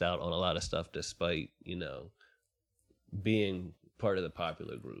I missed out on a lot of stuff despite, being part of the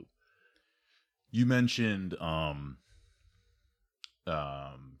popular group. You mentioned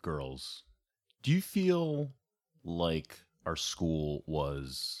girls. Do you feel like our school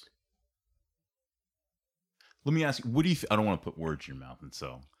was... Let me ask you, what do you... I don't want to put words in your mouth, and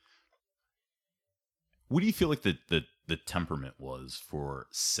so... What do you feel like the temperament was for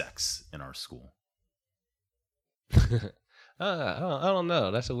sex in our school? I don't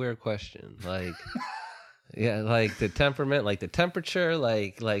know. That's a weird question. Like, yeah, like the temperament, like the temperature,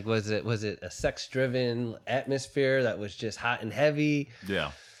 like was it a sex driven atmosphere that was just hot and heavy?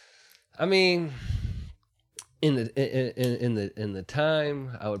 Yeah. I mean, in the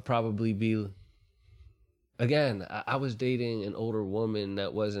time, I would probably be. Again, I was dating an older woman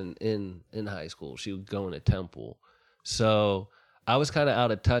that wasn't in high school. She was going to Temple, so I was kind of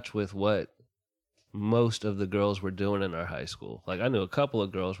out of touch with what most of the girls were doing in our high school. Like, I knew a couple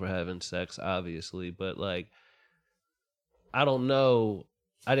of girls were having sex, obviously, but like, I don't know.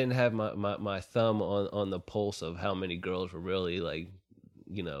 I didn't have my thumb on the pulse of how many girls were really like,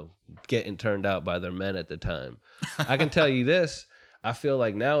 getting turned out by their men at the time. I can tell you this. I feel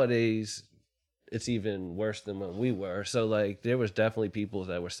like nowadays it's even worse than when we were. So like, there was definitely people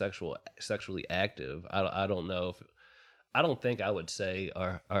that were sexually active. I don't know if, I don't think I would say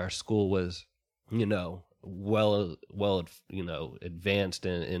our school was, well, advanced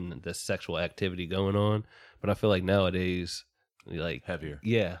in the sexual activity going on. But I feel like nowadays, like heavier.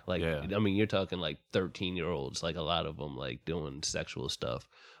 Yeah. Like, Yeah. I mean, you're talking like 13-year-olds, like a lot of them like doing sexual stuff,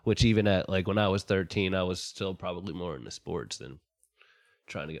 which even at like when I was 13, I was still probably more into sports than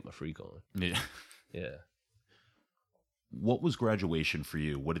trying to get my freak on. Yeah. Yeah. What was graduation for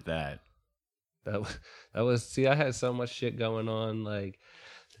you? What did that was see, I had so much shit going on. Like,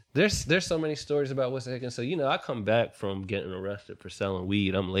 there's so many stories about what's happening. So, I come back from getting arrested for selling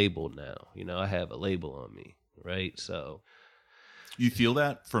weed. I'm labeled now. I have a label on me, right? So you feel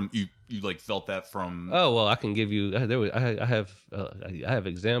that from you like felt that from... Oh, well, I can give you I have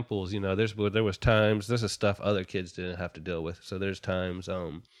examples. There was times, this is stuff other kids didn't have to deal with. So there's times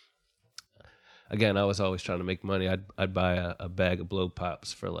again, I was always trying to make money. I'd buy a bag of blow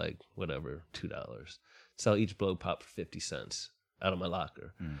pops for like whatever, $2. Sell each blow pop for 50 cents out of my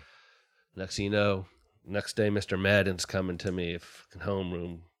locker. Next thing you know, next day Mr. Madden's coming to me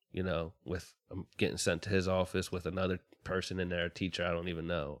homeroom, with I'm getting sent to his office with another person in there, a teacher I don't even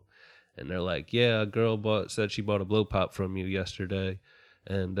know. And they're like, yeah, a girl said she bought a blow pop from you yesterday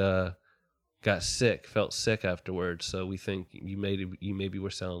and got sick, felt sick afterwards. So we think you maybe were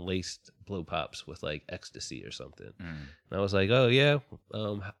selling laced blow pops with like ecstasy or something. And I was like, oh yeah.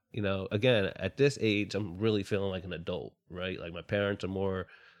 Again, at this age, I'm really feeling like an adult, right? Like my parents are more,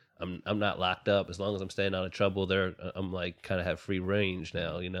 I'm not locked up. As long as I'm staying out of trouble, I'm like kind of have free range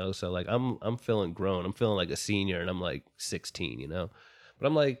now, So like I'm feeling grown. I'm feeling like a senior, and I'm like 16, But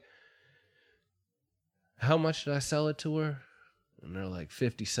I'm like, how much did I sell it to her? And they're like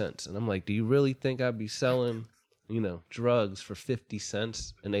 50 cents. And I'm like, do you really think I'd be selling, drugs for 50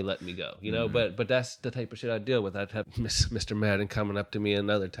 cents? And they let me go, but that's the type of shit I deal with. I'd have Mr. Madden coming up to me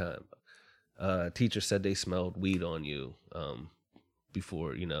another time. Teacher said they smelled weed on you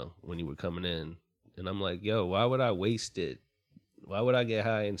before, when you were coming in. And I'm like, yo, why would I waste it? Why would I get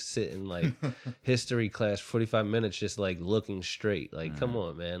high and sit in like history class 45 minutes just like looking straight? Like, come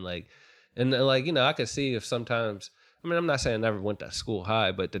on, man. Like, and like, I could see if sometimes, I mean, I'm not saying I never went to school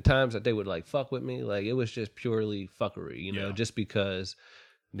high, but the times that they would like fuck with me, like it was just purely fuckery, just because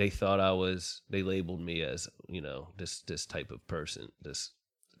they thought they labeled me as, this type of person,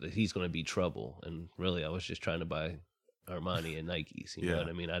 that he's going to be trouble. And really I was just trying to buy Armani and Nikes, you know what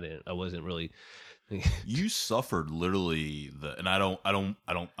I mean? I wasn't really. You suffered literally and I'm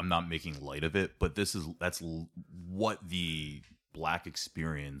not making light of it, but that's what the Black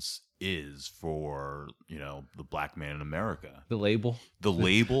experience is for, the Black man in America. The label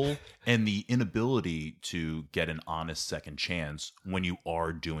and the inability to get an honest second chance when you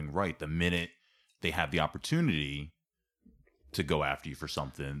are doing right. The minute they have the opportunity to go after you for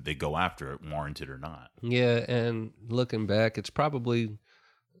something, they go after it, warranted or not. Yeah, and looking back, it's probably,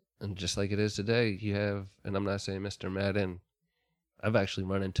 and just like it is today, you have, and I'm not saying Mr. Madden, I've actually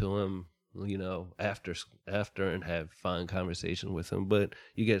run into him, after and have fine conversation with him. But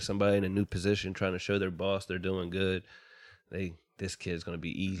you get somebody in a new position trying to show their boss they're doing good, this kid's gonna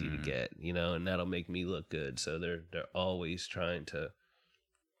be easy to get, and that'll make me look good. So they're always trying to,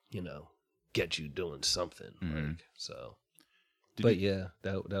 get you doing something. Like so. That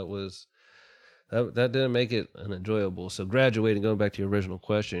didn't make it unenjoyable. So graduating, going back to your original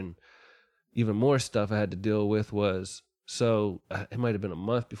question, even more stuff I had to deal with was So it might have been a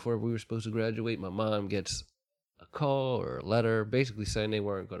month before we were supposed to graduate. My mom gets a call or a letter basically saying they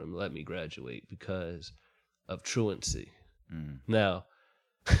weren't going to let me graduate because of truancy. Now,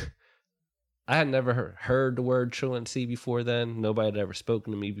 I had never heard the word truancy before then. Nobody had ever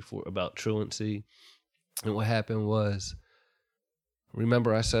spoken to me before about truancy. And what happened was,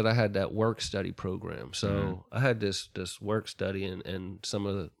 remember I said I had that work study program. So I had this work study, and some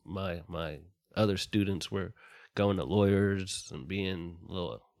of my other students were going to lawyers and being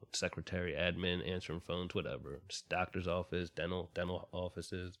little secretary, admin, answering phones, whatever. Doctor's office, dental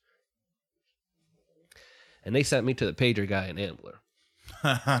offices. And they sent me to the pager guy in Ambler.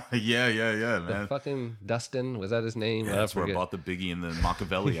 yeah, man. The fucking Dustin, was that his name? Yeah, that's where I bought the Biggie and the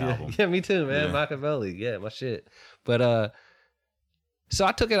Machiavelli album. Yeah, me too, man. Yeah. Machiavelli, yeah, my shit. But so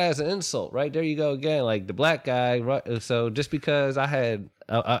I took it as an insult, right? There you go again, like the black guy. Right? So just because I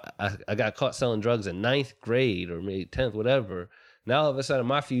got caught selling drugs in 9th grade or maybe 10th, whatever. Now all of a sudden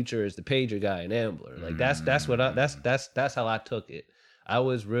my future is the pager guy in Ambler. Like that's how I took it. I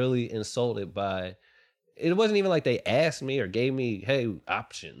was really insulted by. It wasn't even like they asked me or gave me, hey,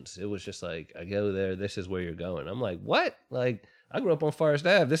 options. It was just like, I go there, this is where you're going. I'm like, what? Like, I grew up on Forest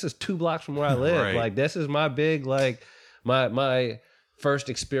Ave. This is 2 blocks from where I live. Right. Like, this is my big, like, my first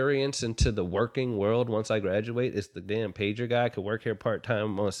experience into the working world once I graduate. It's the damn pager guy. I could work here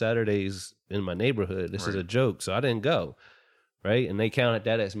part-time on Saturdays in my neighborhood. This is a joke. So I didn't go, right? And they counted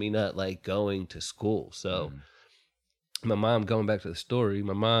that as me not, like, going to school. So my mom, going back to the story,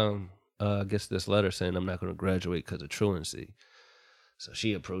 my mom... gets this letter saying I'm not going to graduate because of truancy. So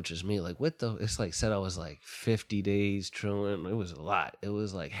she approaches me like, what the? It's like said I was like 50 days truant. It was a lot. It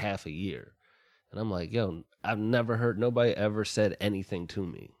was like half a year. And I'm like, yo, I've never heard, nobody ever said anything to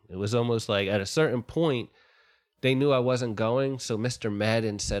me. It was almost like at a certain point, they knew I wasn't going. So Mr.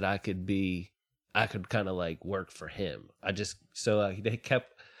 Madden said I could kind of like work for him. They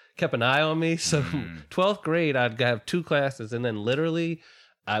kept an eye on me. So 12th grade, I'd have 2 classes. And then literally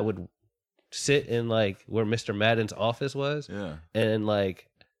I would sit in like where Mr. Madden's office was. Yeah. And like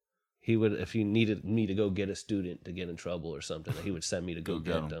he would, if he needed me to go get a student to get in trouble or something, he would send me to go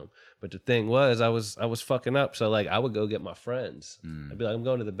get them. But the thing was, I was fucking up. So like I would go get my friends. I'd be like, I'm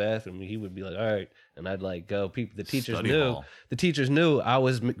going to the bathroom. And he would be like, all right. And I'd like go. The teachers Study knew. Hall. The teachers knew I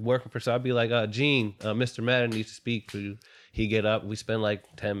was working for. So I'd be like, Gene, Mr. Madden needs to speak to you. He get up. We spend like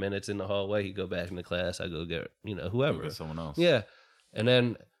 10 minutes in the hallway. He'd go back into class. I go get whoever. Go get someone else. Yeah. And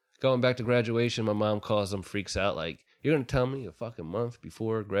then going back to graduation, my mom calls them, freaks out, like, you're going to tell me a fucking month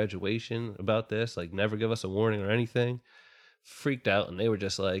before graduation about this? Like, never give us a warning or anything? Freaked out, and they were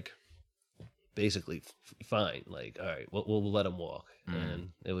just like, basically, fine. Like, all right, we'll let him walk. And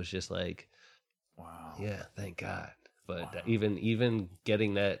it was just like, wow. Yeah, thank God. But even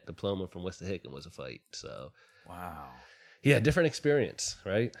getting that diploma from Wissahickon was a fight. So, wow. Yeah, different experience,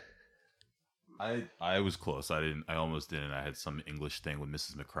 right? I was close. I almost didn't. I had some English thing with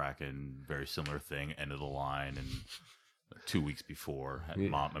Mrs. McCracken, very similar thing, end of the line, and 2 weeks before,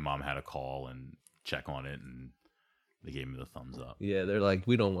 my mom had a call and check on it, and they gave me the thumbs up. Yeah, they're like,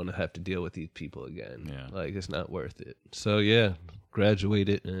 we don't want to have to deal with these people again. Yeah, like it's not worth it. So yeah,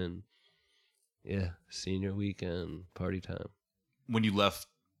 graduated, and yeah, senior weekend party time. When you left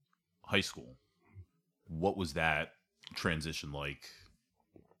high school, what was that transition like?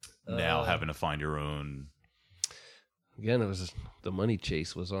 Now having to find your own. Again, it was the money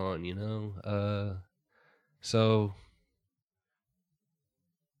chase was on, so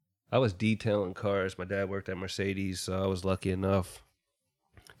I was detailing cars. My dad worked at Mercedes, so I was lucky enough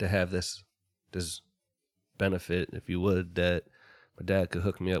to have this benefit, if you would, that my dad could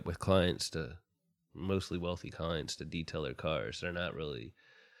hook me up with clients, mostly wealthy clients, to detail their cars.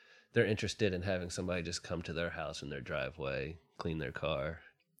 They're interested in having somebody just come to their house in their driveway, clean their car,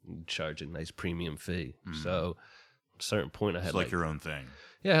 charge a nice premium fee. So at a certain point I had like your own thing.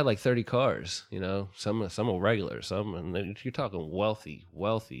 Yeah, I had like 30 cars, some are regular, and you're talking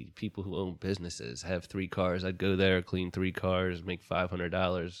wealthy people who own businesses have 3 cars. I'd go there, clean 3 cars, make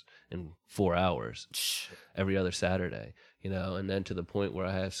 $500 in 4 hours every other Saturday, and then to the point where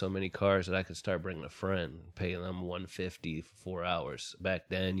I have so many cars that I could start bringing a friend, paying them $150 for 4 hours. Back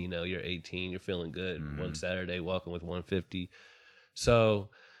then, you're 18, you're feeling good. One Saturday walking with $150. So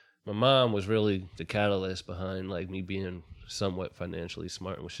my mom was really the catalyst behind like me being somewhat financially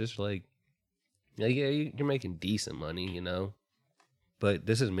smart. It was just like, yeah, you're making decent money, but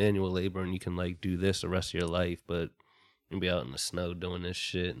this is manual labor, and you can like do this the rest of your life, but you'll be out in the snow doing this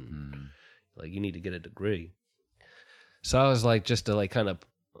shit, and like you need to get a degree. So I was like, just to like kind of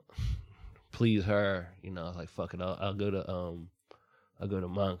please her, like fuck it, I'll go to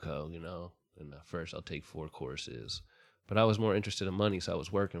Monco, and first I'll take 4 courses. but I was more interested in money, so I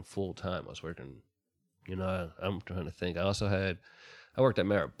was working full time. I was working, I'm trying to think. I worked at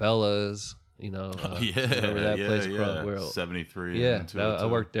Marabella's, remember that place where 73. yeah, I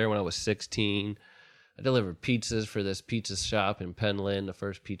worked there when I was 16. I delivered pizzas for this pizza shop in Penland, the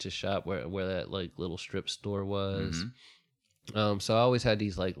first pizza shop where that like little strip store was. So I always had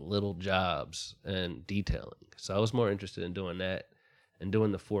these like little jobs and detailing. So I was more interested in doing that, and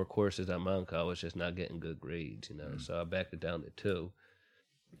doing the 4 courses at Monco. I was just not getting good grades, So I backed it down to 2.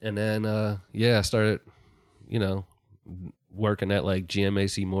 And then I started, working at like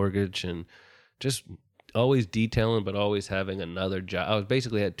GMAC Mortgage and just always detailing, but always having another job. I was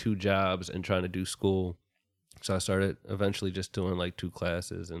basically had 2 jobs and trying to do school. So I started eventually just doing like 2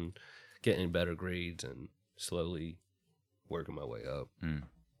 classes and getting better grades and slowly working my way up. And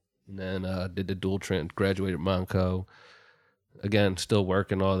then did the dual graduated Monco. Again, still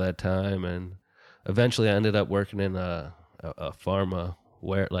working all that time. And eventually I ended up working in a pharma,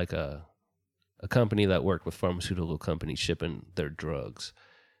 where like a company that worked with pharmaceutical companies shipping their drugs.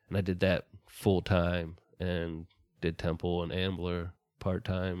 And I did that full time and did Temple and Ambler part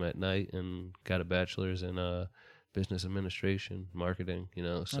time at night and got a bachelor's in business administration, marketing,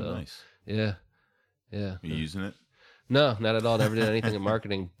 So nice. Yeah. You using it? No, not at all. Never did anything in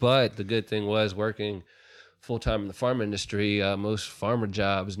marketing. But the good thing was working full time in the pharma industry. Most pharma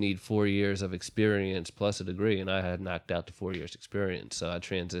jobs need 4 years of experience plus a degree, and I had knocked out the 4 years experience. So I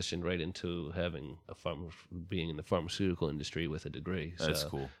transitioned right into being in the pharmaceutical industry with a degree. That's so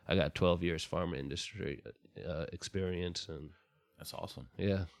cool. I got 12 years pharma industry experience, and that's awesome.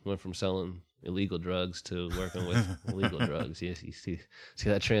 Yeah, went from selling illegal drugs to working with legal drugs. Yes, you see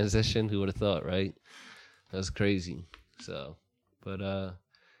that transition? Who would have thought, right? That was crazy. So, but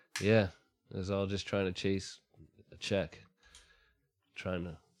yeah, it was all just trying to chase a check, trying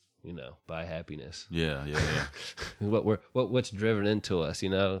to, buy happiness. Yeah. What's driven into us,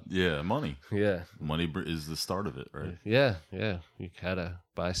 Yeah, money. Yeah, money is the start of it, right? Yeah. You gotta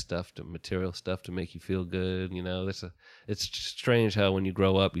buy material stuff to make you feel good. It's strange how when you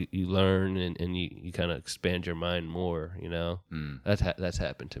grow up, you learn and you kind of expand your mind more. That's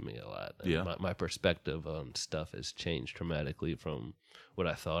happened to me a lot. Yeah, my perspective on stuff has changed dramatically from what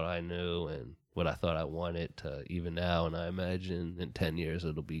I thought I knew and what I thought I wanted to even now, and I imagine in 10 years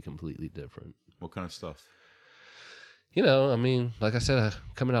it'll be completely different. What kind of stuff? Like I said,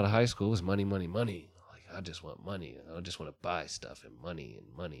 coming out of high school, it was money, money, money. Like, I just want money. I just want to buy stuff and money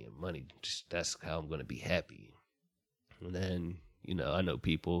and money and money. Just, that's how I'm going to be happy. And then, I know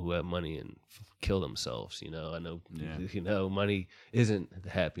people who have money and kill themselves. I know, money isn't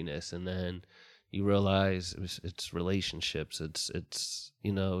happiness. And then you realize it's relationships. It's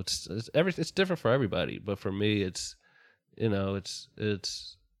everything. It's different for everybody. But for me, it's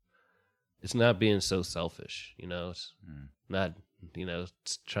not being so selfish. It's not,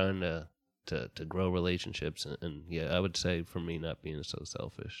 it's trying to grow relationships. And yeah, I would say for me, not being so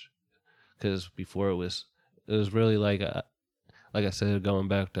selfish. Because before it was really like I said, going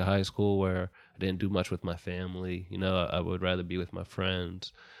back to high school where I didn't do much with my family. I would rather be with my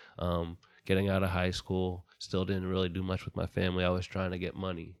friends. Getting out of high school, still didn't really do much with my family. I was trying to get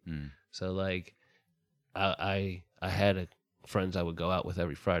money. So like I had friends I would go out with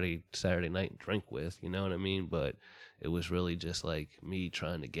every Friday, Saturday night and drink with, you know what I mean? But it was really just like me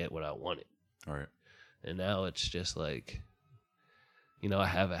trying to get what I wanted. All right. And now it's just like, I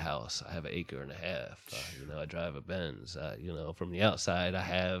have a house. I have 1.5 acres. I drive a Benz. From the outside, I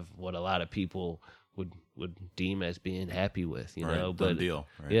have what a lot of people would deem as being happy with, right, but deal,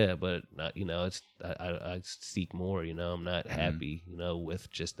 right? Yeah, but not, it's, I seek more, I'm not happy, with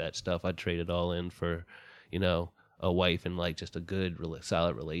just that stuff. I trade it all in for, a wife and like just a good,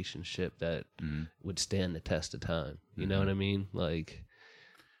 solid relationship that would stand the test of time. You know what I mean? Like,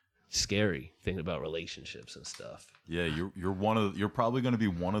 scary thinking about relationships and stuff. Yeah, you're probably going to be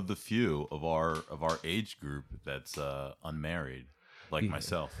one of the few of our age group that's unmarried, like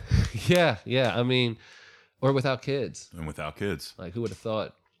myself. Yeah. Or without kids. And without kids. Like, who would have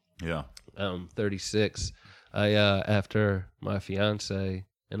thought? Yeah. 36. After my fiance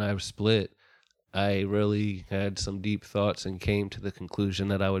and I split, I really had some deep thoughts and came to the conclusion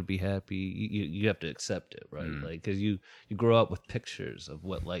that I would be happy. You have to accept it, right? Like, because you grow up with pictures of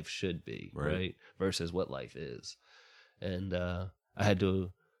what life should be, right? Versus what life is. And I had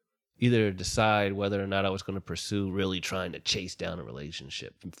to either decide whether or not I was going to pursue really trying to chase down a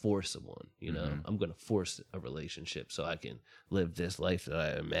relationship and force one. I'm going to force a relationship so I can live this life that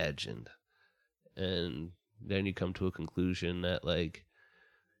I imagined. And then you come to a conclusion that, like,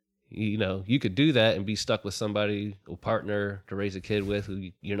 you know, you could do that and be stuck with somebody, a partner to raise a kid with who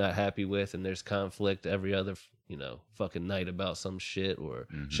you're not happy with, and there's conflict every other, you know, fucking night about some shit, or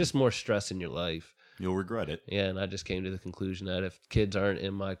it's just more stress in your life. You'll regret it. Yeah, and I just came to the conclusion that if kids aren't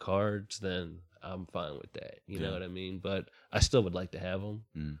in my cards, then I'm fine with that. You know what I mean? But I still would like to have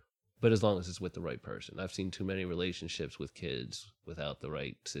them. But as long as it's with the right person. I've seen too many relationships with kids without the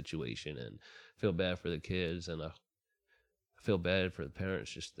right situation, and feel bad for the kids, and I feel bad for the parents.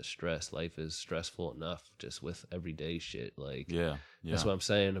 Just the stress. Life is stressful enough just with everyday shit. Like, that's what I'm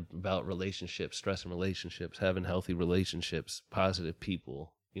saying about relationships, stress in relationships, having healthy relationships, positive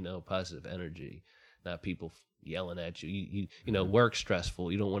people, you know, positive energy, not people yelling at you. You know, work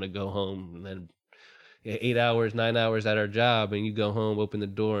stressful. You don't want to go home and then 8 hours, 9 hours at our job, and you go home, open the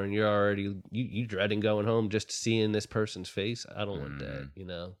door, and you're already you dreading going home just seeing this person's face. I don't want that, you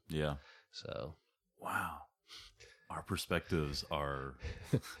know. Yeah. So, wow, our perspectives are.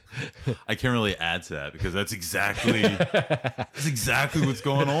 I can't really add to that because that's exactly what's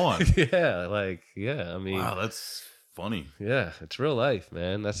going on. I mean, wow, that's funny. Yeah, it's real life,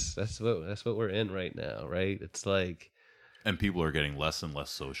 man. That's what we're in right now, right? It's like. And people are getting less and less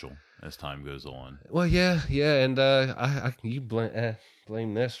social as time goes on. Well, yeah, and you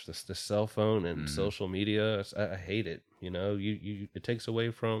blame this cell phone and social media. I hate it. You know, it takes away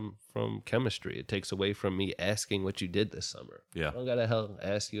from chemistry. It takes away from me asking what you did this summer. Yeah, I don't gotta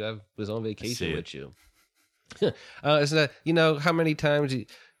ask you. I was on vacation with you. It's not, you know, how many times you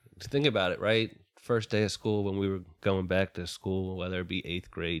think about it, right? First day of school when we were going back to school, whether it be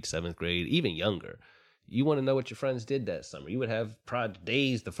 8th grade, 7th grade, even younger. You want to know what your friends did that summer. You would have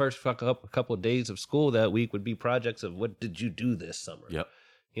days. The first couple of days of school that week would be projects of what did you do this summer. Yep.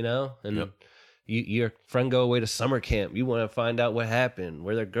 You know, and your friend go away to summer camp. You want to find out what happened.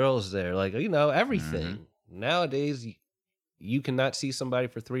 Were there girls there? Like, you know, everything. Nowadays, you cannot see somebody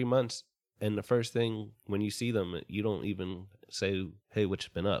for 3 months, and the first thing when you see them, you don't even say, "Hey, what's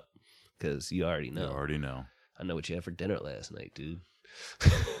been up?" Because you already know. You already know. I know what you had for dinner last night, dude.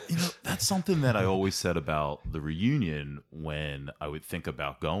 You know, that's something that I always said about the reunion when I would think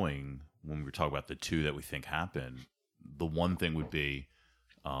about going, when we were talking about the two that we think happened. The one thing would be,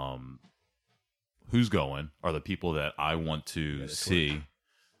 who's going? Are the people that I want to see?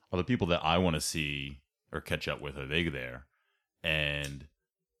 Are the people that I want to see or catch up with, are they there? And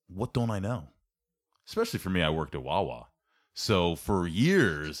what don't I know? Especially for me, I worked at Wawa. So for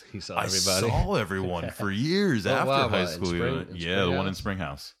years, I saw everyone for years after high school. The one in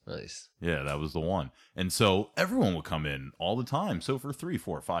Springhouse. Nice. Yeah, that was the one. And so everyone would come in all the time. So for 3,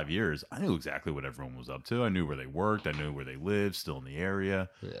 4, 5 years, I knew exactly what everyone was up to. I knew where they worked. I knew where they lived, still in the area.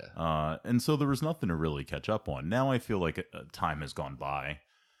 Yeah. And so there was nothing to really catch up on. Now I feel like time has gone by.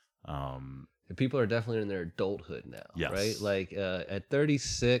 People are definitely in their adulthood now, yes. Right? Like at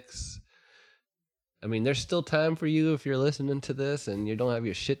 36... I mean, there's still time for you if you're listening to this and you don't have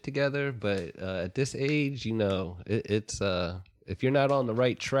your shit together. But at this age, you know, it's if you're not on the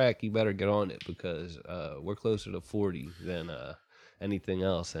right track, you better get on it because we're closer to 40 than anything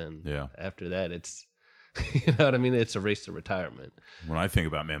else. And after that, it's, you know what I mean? It's a race to retirement. When I think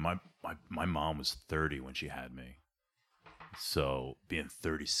about, man, my mom was 30 when she had me. So being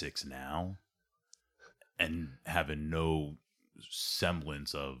 36 now and having no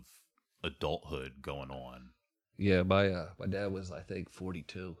semblance of adulthood going on. Yeah, my dad was, I think,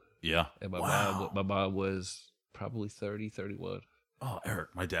 42. Yeah. And my mom was probably 30, 31. Oh, Eric,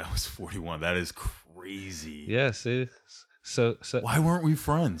 my dad was 41. That is crazy. Yeah, see? So why weren't we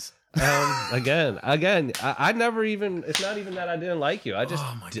friends? Again, I never even, it's not even that I didn't like you. I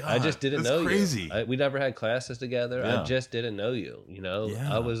just didn't know crazy. You. We never had classes together. Yeah. I just didn't know you, you know?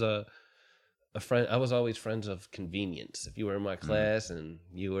 Yeah. I was a friend. I was always friends of convenience. If you were in my class and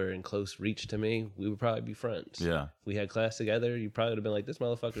you were in close reach to me, we would probably be friends. Yeah. If we had class together, you probably would have been like, this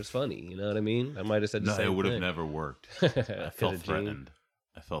motherfucker's funny. You know what I mean? I might have said the same thing. No, it would have never worked. I felt threatened.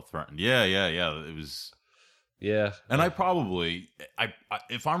 Yeah. It was... Yeah. And I probably,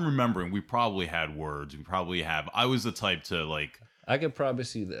 if I'm remembering, we probably had words. I was the type to like... I could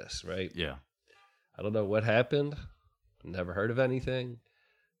promise you this, right? Yeah. I don't know what happened. Never heard of anything.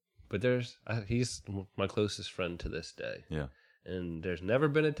 But he's my closest friend to this day. Yeah. And there's never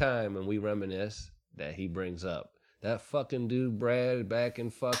been a time when we reminisce that he brings up that fucking dude Brad back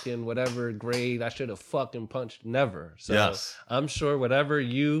in fucking whatever grade I should have fucking punched. Never. So yes. I'm sure whatever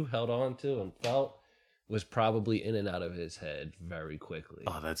you held on to and felt was probably in and out of his head very quickly.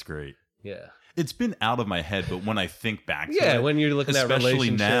 Oh, that's great. Yeah. It's been out of my head, but when I think back to it, when you're looking at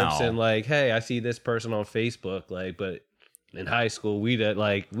relationships now, and like, hey, I see this person on Facebook, like, but in high school, we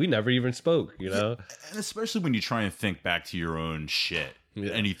never even spoke, you know? And especially when you try and think back to your own shit,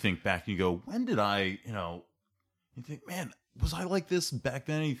 Yeah. And you think back and you go, when did I, you think, man, was I like this back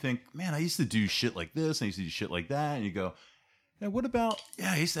then? And you think, man, I used to do shit like this. I used to do shit like that. And you go, yeah, what about,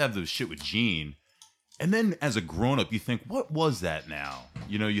 I used to have those shit with Gene. And then as a grown up, you think, what was that now?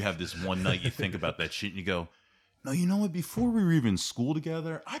 You have this one night you think about that shit and you go, no, you know what? Before we were even in school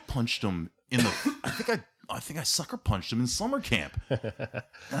together, I punched him in the, I think I sucker punched him in summer camp. And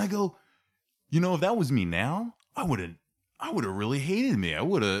I go, if that was me now, I would have really hated me. I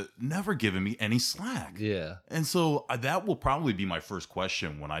would have never given me any slack. Yeah. And so that will probably be my first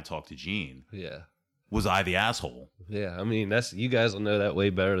question when I talk to Gene. Yeah. Was I the asshole? Yeah. I mean, you guys will know that way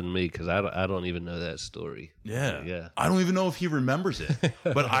better than me because I don't even know that story. Yeah. Yeah. I don't even know if he remembers it,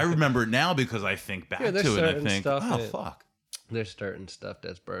 but I remember it now because I think back to it and I think, fuck. There's certain stuff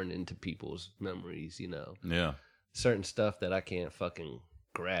that's burned into people's memories, Yeah. Certain stuff that I can't fucking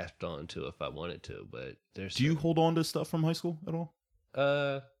grasp onto if I wanted to, but there's. Do you hold on to stuff from high school at all?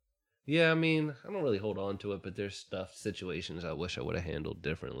 Yeah, I mean, I don't really hold on to it, but there's situations I wish I would have handled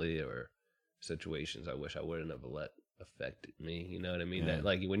differently, or situations I wish I wouldn't have let affect me. You know what I mean? Yeah. That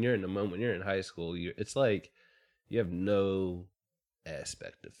like when you're in the moment, when you're in high school, it's like you have no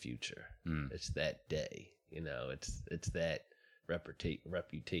aspect of future. It's that day, it's that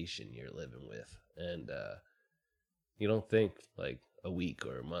reputation you're living with, and you don't think like a week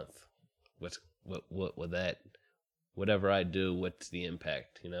or a month. What will that, whatever I do, what's the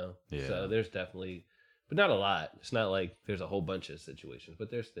impact? Yeah. So there's definitely. But not a lot. It's not like there's a whole bunch of situations,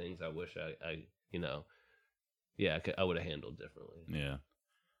 but there's things I wish I would have handled differently. Yeah.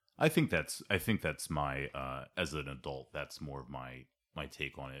 I think that's my, as an adult, that's more of my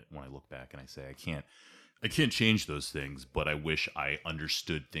take on it when I look back and I say, I can't change those things, but I wish I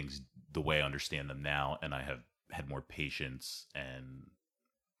understood things the way I understand them now. And I have had more patience and,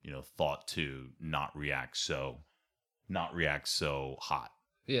 thought to not react so hot.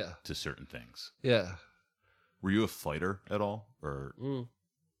 Yeah. To certain things. Yeah. Were you a fighter at all, or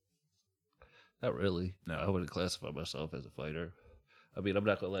not really? No, I wouldn't classify myself as a fighter. I mean, I'm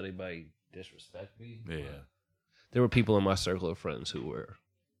not gonna let anybody disrespect me. Yeah. There were people in my circle of friends who were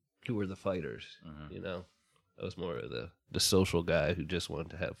the fighters. Mm-hmm. I was more of the social guy who just wanted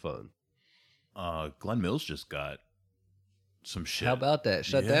to have fun. Glenn Mills just got some shit. How about that?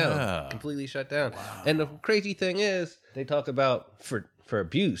 Shut down. Completely shut down. Wow. And the crazy thing is, they talk about for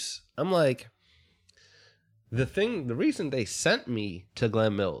abuse. I'm like, the reason they sent me to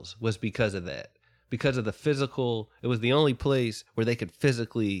Glenn Mills was because of that. Because of the physical, it was the only place where they could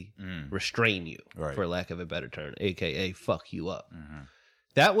physically restrain you, right, for lack of a better term, aka fuck you up. Mm-hmm.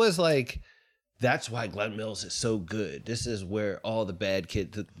 That was like, that's why Glenn Mills is so good. This is where all the bad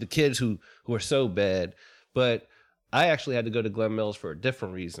kids, the kids who are so bad. But I actually had to go to Glenn Mills for a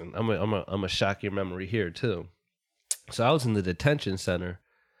different reason. I'm a shock your memory here too. So I was in the detention center,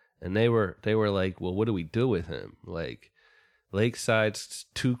 and they were like, well, what do we do with him? Like, Lakeside's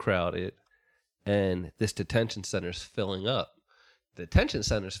too crowded, and this detention center's filling up. The detention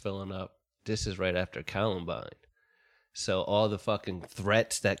center's filling up. This is right after Columbine. So all the fucking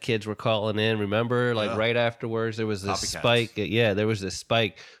threats that kids were calling in, remember? Like right afterwards, there was this spike. Yeah, there was this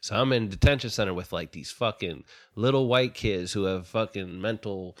spike. So I'm in detention center with like these fucking little white kids who have fucking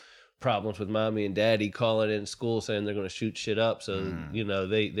mental problems with mommy and daddy calling in school saying they're going to shoot shit up. So,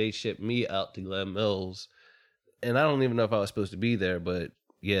 they shipped me out to Glenn Mills. And I don't even know if I was supposed to be there, but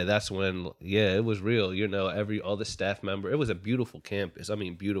yeah, that's when, it was real. All the staff member, it was a beautiful campus. I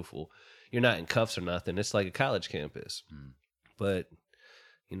mean, beautiful. You're not in cuffs or nothing. It's like a college campus. But,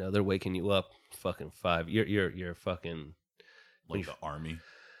 they're waking you up fucking 5. You're fucking... Like the army?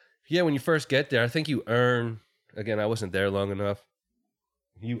 Yeah, when you first get there, I think you earn... Again, I wasn't there long enough.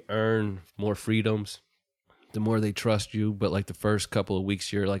 You earn more freedoms the more they trust you. But like the first couple of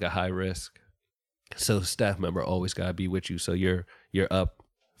weeks, you're like a high risk. So the staff member always got to be with you. So you're up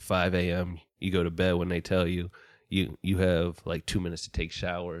 5 a.m. You go to bed when they tell you. You have like 2 minutes to take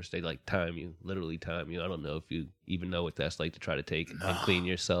showers. They like literally time you. I don't know if you even know what that's like to try to take and clean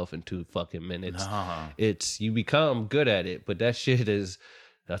yourself in 2 fucking minutes. You become good at it, but that shit is,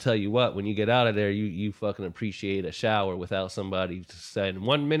 I'll tell you what, when you get out of there, you fucking appreciate a shower without somebody saying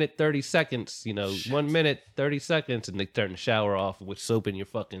 1 minute, 30 seconds, 1 minute, 30 seconds, and they turn the shower off with soap in your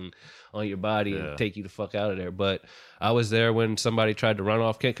fucking, on your body and take you the fuck out of there. But I was there when somebody tried to run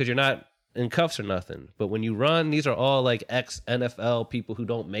off, because you're not in cuffs or nothing. But when you run, these are all like ex-NFL people who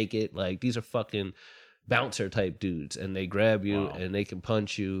don't make it. Like, these are fucking bouncer type dudes, and they grab you and they can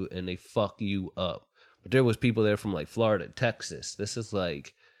punch you and they fuck you up. But there was people there from like Florida, Texas. This is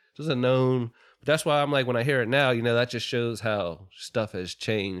a known. But that's why I'm like, when I hear it now, that just shows how stuff has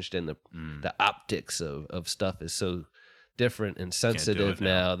changed, and the optics of stuff is so different and sensitive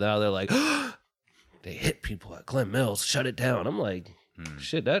now. Now they're like, they hit people at Glen Mills, shut it down. I'm like,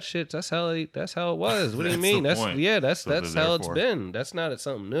 that's how it was. What do you mean? That's how it's been. That's not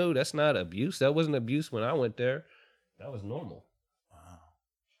something new. That's not abuse. That wasn't abuse when I went there. That was normal. Wow.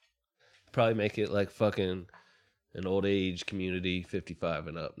 Probably make it like fucking an old age community, 55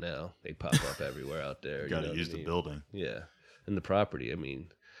 and up now. They pop up everywhere out there. Got to use the building. Yeah. And the property. I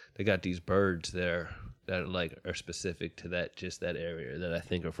mean, they got these birds there that are specific to that area that I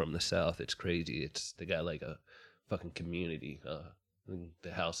think are from the South. It's crazy. They got like a fucking community.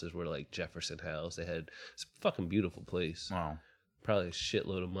 The houses were like Jefferson House. It's a fucking beautiful place. Wow. Probably a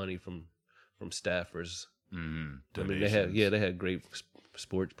shitload of money from staffers. Mm-hmm. I mean, they had great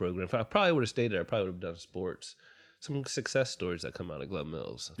sports programs. If I probably would have stayed there, I probably would have done sports. Some success stories that come out of Glen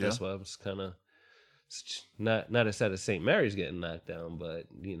Mills. That's why I was kind of not as sad as St. Mary's getting knocked down, but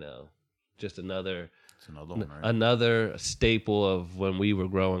just another one, right? Another staple of when we were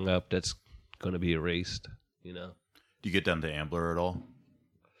growing up that's going to be erased. Do you get down to Ambler at all?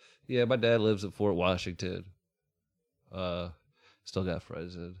 Yeah, my dad lives in Fort Washington. Still got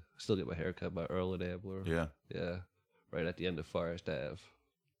friends. Still get my hair cut by Earl and Ambler. Yeah, right at the end of Forest Ave.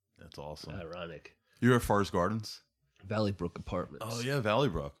 That's awesome. Ironic. You're at Forest Gardens? Valley Brook Apartments. Oh yeah, Valley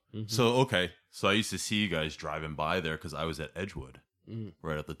Brook. Mm-hmm. So I used to see you guys driving by there because I was at Edgewood,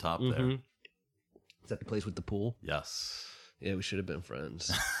 right at the top there. Is that the place with the pool? Yes. Yeah, we should have been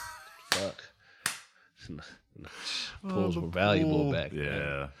friends. Fuck. Pools were valuable back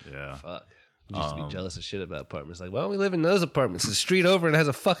then. Yeah. Fuck. I used to be jealous of shit about apartments. Like, why don't we live in those apartments? The street over and has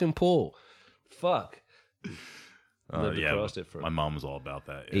a fucking pool. Fuck. Lived across it for my mom was all about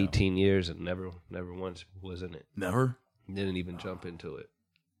that. 18 years and never once was in it. Never? Didn't even jump into it.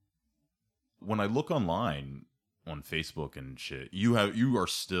 When I look online on Facebook and shit,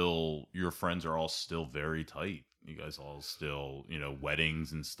 your friends are all still very tight. You guys all still,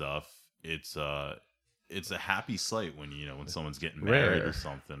 weddings and stuff. It's a happy sight when someone's getting married or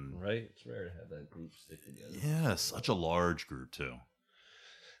something. Right? It's rare to have that group stick together. Yeah, such a large group too.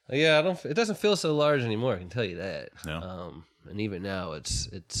 Yeah, it doesn't feel so large anymore, I can tell you that. No. And even now it's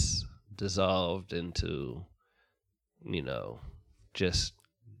dissolved into just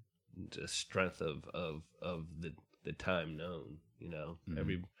the strength of the time known,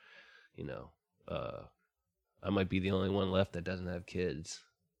 every I might be the only one left that doesn't have kids,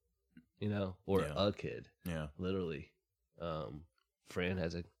 or a kid. Yeah. Literally. Fran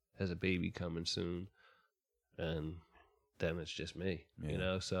has a baby coming soon, and then it's just me,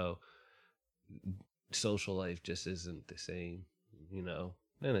 so social life just isn't the same,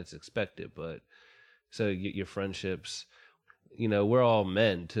 and it's expected, but so your friendships, we're all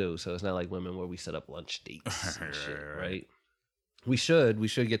men too, so it's not like women where we set up lunch dates and shit, right? We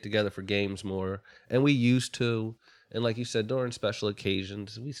should get together for games more, and we used to, and like you said, during special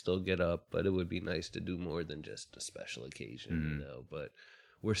occasions, we still get up, but it would be nice to do more than just a special occasion, but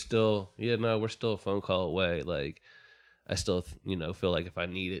we're still a phone call away. Like, I still, feel like if I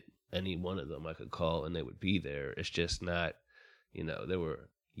needed any one of them, I could call and they would be there. It's just not, there were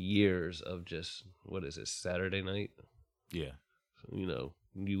years of just, what is this, Saturday night? Yeah. So,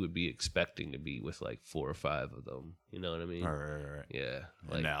 you would be expecting to be with like 4 or 5 of them. You know what I mean? Right. Yeah.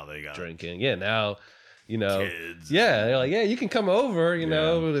 Like, and now they got drinking. Yeah, now, kids. Yeah, they're like, yeah, you can come over,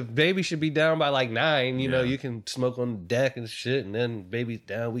 the baby should be down by like 9, you can smoke on the deck and shit, and then baby's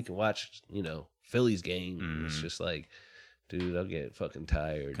down, we can watch, Phillies game. It's just like, dude, I'll get fucking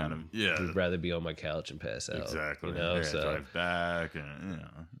tired. Kind of, yeah. I'd rather be on my couch and pass out. Exactly. So drive back and,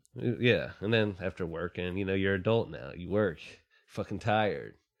 Yeah, and then after working, you're adult now. You work, fucking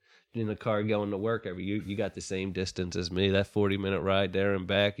tired. In the car going to work you got the same distance as me. That 40-minute ride there and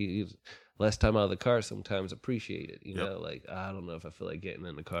back, you less time out of the car sometimes appreciate it. Like, I don't know if I feel like getting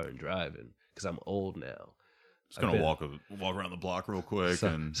in the car and driving because I'm old now. Just gonna walk around the block real quick.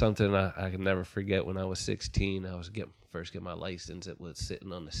 Something I can never forget. When I was 16, I was first get my license. It was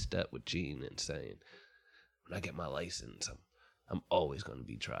sitting on the step with Gene and saying, "When I get my license, I'm always going to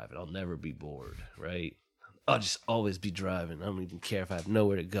be driving. I'll never be bored, right? I'll just always be driving. I don't even care if I have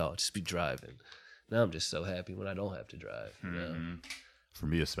nowhere to go. I'll just be driving." Now I'm just so happy when I don't have to drive. For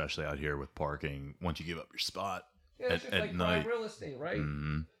me, especially out here with parking, once you give up your spot at like night, real estate, right?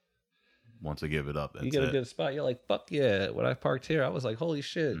 Once I give it up, that's you get a good spot. You're like, fuck yeah. When I parked here, I was like, holy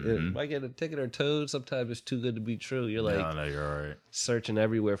shit. If I get a ticket or towed, sometimes it's too good to be true. You're like, no, you're all right. Searching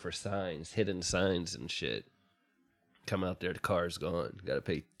everywhere for signs, hidden signs and shit. Come out there, the car's gone. Got to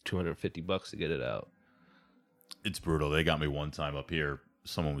pay $250 to get it out. It's brutal. They got me one time up here.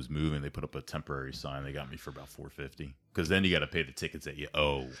 Someone was moving. They put up a temporary sign. They got me for about $450. Because then you got to pay the tickets that you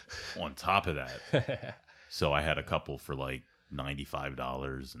owe on top of that. So I had a couple for like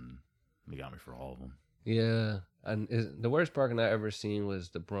 $95, and they got me for all of them. Yeah, and the worst parking I ever seen was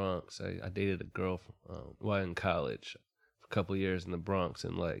the Bronx. I dated a girl while in college for a couple years in the Bronx,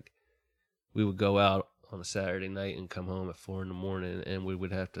 and like we would go out on a Saturday night and come home at 4 a.m, and we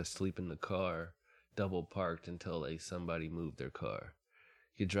would have to sleep in the car, double parked until like somebody moved their car.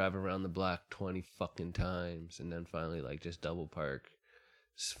 You drive around the block 20 fucking times, and then finally like just double park,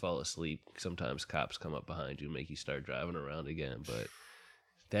 just fall asleep. Sometimes cops come up behind you, make you start driving around again, but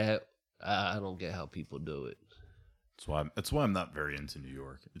that. I don't get how people do it. That's why I'm not very into New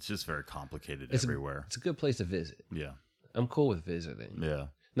York. It's just very complicated everywhere. It's a good place to visit. Yeah. I'm cool with visiting. Yeah.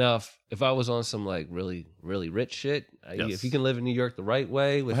 Now, if I was on some like really, really rich shit, Yes. if you can live in New York the right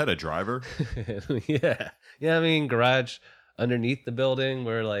way, I had a driver. yeah, I mean, garage underneath the building,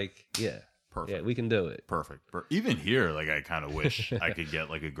 where like, Perfect. yeah, we can do it. Perfect. Even here, like I kind of wish I could get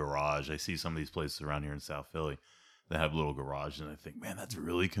like a garage. I see some of these places around here in South Philly that have little garages, and I think, man, that's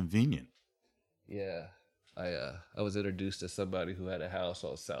really convenient. Yeah. I was introduced to somebody who had a house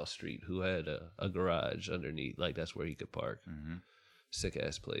on South Street who had a garage underneath. Like, that's where he could park. Mm-hmm. Sick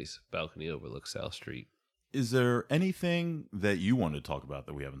ass place. Balcony overlooks South Street. Is there anything that you want to talk about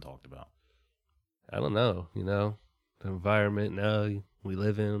that we haven't talked about? I don't know. The environment now we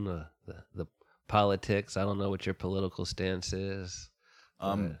live in, the politics. I don't know what your political stance is.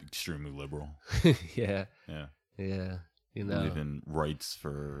 I'm extremely liberal. Yeah. Yeah. Yeah. Believe in rights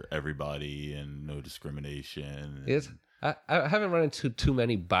for everybody and no discrimination. I haven't run into too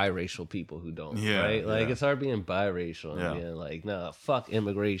many biracial people who don't. Yeah, right? Like, yeah. it's hard being biracial and Yeah. being like, nah, fuck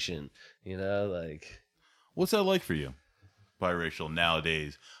immigration. Like. What's that like for you? Biracial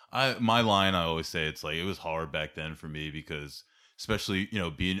nowadays. My line, I always say, it's like it was hard back then for me because, especially I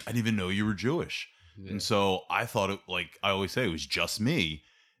didn't even know you were Jewish, and so I thought it, like I always say, it was just me.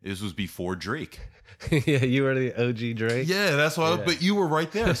 This was before Drake. Yeah, you were the OG Drake. Yeah, that's why. Yeah. But you were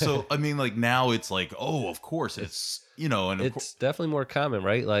right there. So I mean, like now it's like, oh, of course, it's and it's definitely more common,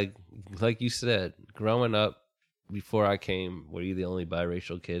 right? Like you said, growing up before I came, were you the only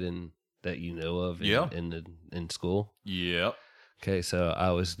biracial kid that you know of? In school. Yep. Okay, so I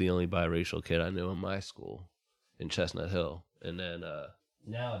was the only biracial kid I knew in my school in Chestnut Hill, and then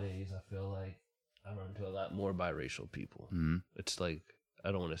nowadays I feel like I run into a lot more biracial people. Mm-hmm. It's like,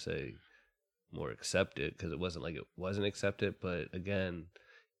 I don't want to say more accepted, because it wasn't like it wasn't accepted, but again,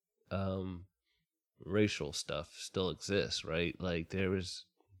 racial stuff still exists, right? Like there was,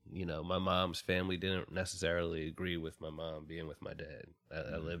 my mom's family didn't necessarily agree with my mom being with my dad.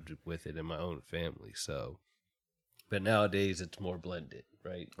 I lived with it in my own family, so. But nowadays it's more blended,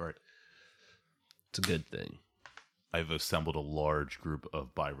 right? Right. It's a good thing. I've assembled a large group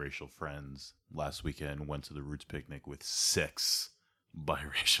of biracial friends last weekend. Went to the Roots picnic with 6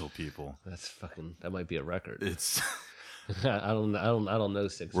 biracial people. That might be a record. It's I don't know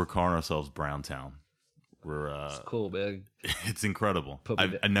 6. We're calling ourselves Browntown. It's cool, man. It's incredible.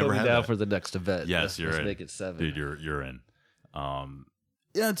 I never had down that for the next event. Let's make it 7. Dude, you're in.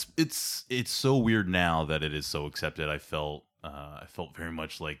 Yeah, it's so weird now that it is so accepted. I felt very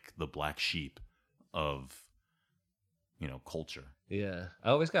much like the black sheep of culture. Yeah, I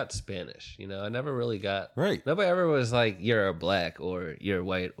always got Spanish. I never really got right. Nobody ever was like, you're a black or you're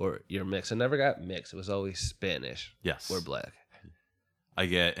white or you're mixed. I never got mixed. It was always Spanish. Yes, or black.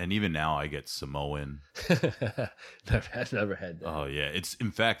 and even now I get Samoan. I've never had that. Oh yeah,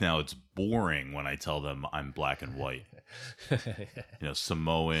 in fact now it's boring when I tell them I'm black and white.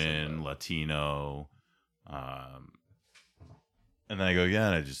 Samoan, Latino, and then I go, yeah,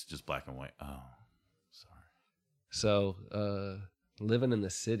 and I just black and white. Oh, sorry. So, living in the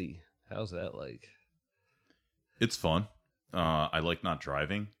city, how's that like? It's fun. I like not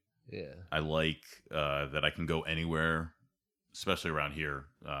driving. Yeah. I like that I can go anywhere, especially around here,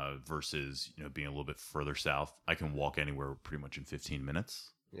 versus being a little bit further south. I can walk anywhere pretty much in 15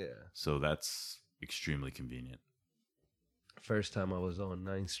 minutes. Yeah. So that's extremely convenient. First time I was on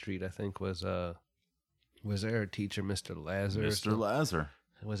 9th Street, I think was there a teacher, Mr. Lazar? Mr. Lazar.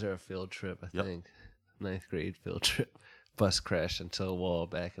 Was there a field trip? I Yep. think 9th grade field trip. Bus crashed into a wall,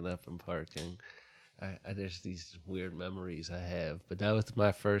 backing up and parking. There's these weird memories I have, but that was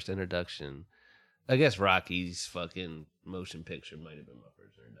my first introduction. I guess Rocky's fucking motion picture might have been my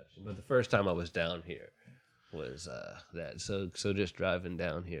first introduction, but the first time I was down here was that. So just driving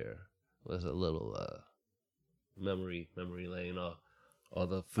down here was a little memory lane, all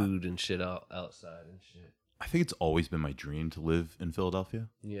the food and shit outside and shit. I think it's always been my dream to live in Philadelphia.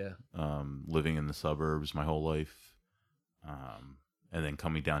 Yeah. Living in the suburbs my whole life. And then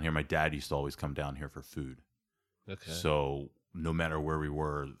coming down here, my dad used to always come down here for food. Okay. So no matter where we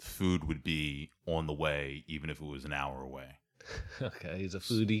were, food would be on the way, even if it was an hour away. Okay, he's a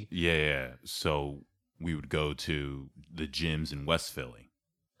foodie. Yeah. So we would go to the gyms in West Philly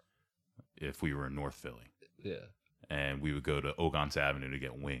if we were in North Philly. Yeah. And we would go to Ogons Avenue to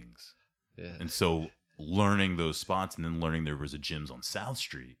get wings. Yeah. And so learning those spots and then learning there was a gyms on South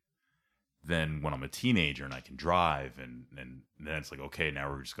Street. Then when I'm a teenager and I can drive and then it's like, okay, now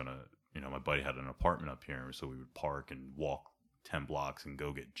we're just going to, my buddy had an apartment up here. So we would park and walk 10 blocks and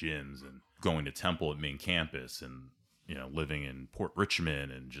go get gyms, and going to Temple at main campus and, living in Port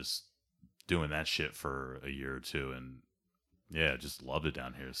Richmond and just doing that shit for a year or two. And yeah, just loved it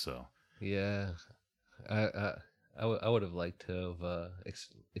down here. So yeah, I would have liked to have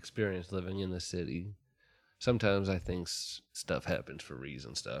experienced living in the city. Sometimes I think stuff happens for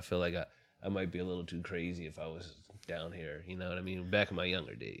reasons. I feel like I might be a little too crazy if I was down here. You know what I mean? Back in my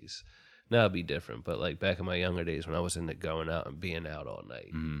younger days. Now it'd be different, but like back in my younger days when I was into going out and being out all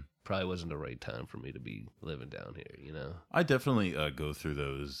night, probably wasn't the right time for me to be living down here, I definitely go through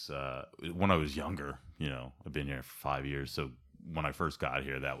those when I was younger. I've been here for 5 years. So when I first got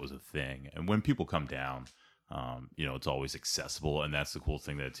here, that was a thing. And when people come down, it's always accessible, and that's the cool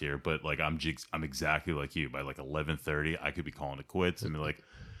thing that's here. But like I'm exactly like you. By like 11:30, I could be calling it quits and be like,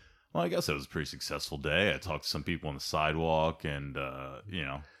 well, I guess it was a pretty successful day. I talked to some people on the sidewalk, and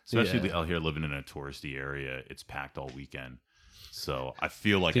especially out here living in a touristy area, it's packed all weekend. So I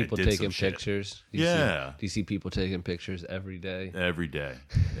feel like people I did taking some pictures. Shit. Do you see people taking pictures every day? Every day,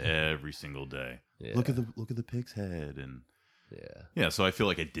 every single day. Yeah. Look at the pig's head, and yeah. So I feel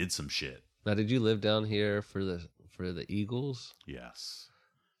like I did some shit. Now, did you live down here for the Eagles? Yes,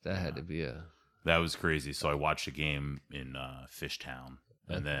 that had to be that was crazy. So I watched a game in Fishtown,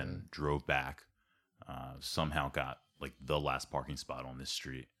 and then drove back. Somehow got like the last parking spot on this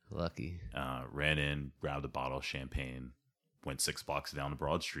street. Lucky. Ran in, grabbed a bottle of champagne, went 6 blocks down to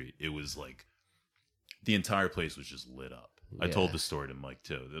Broad Street. It was like the entire place was just lit up. I told the story to Mike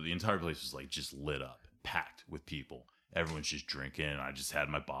too. The entire place was like just lit up, packed with people. Everyone's just drinking. I just had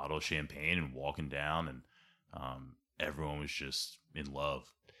my bottle of champagne and walking down, and everyone was just in love.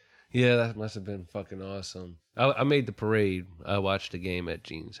 Yeah, that must have been fucking awesome. I made the parade. I watched the game at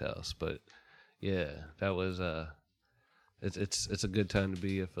Gene's house, but yeah, that was it's a good time to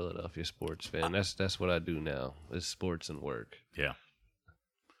be a Philadelphia sports fan. That's what I do now, is sports and work. Yeah.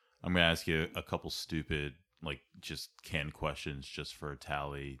 I'm gonna ask you a couple stupid, like just canned questions, just for a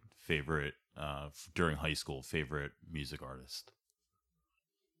tally. Favorite during high school, favorite music artist?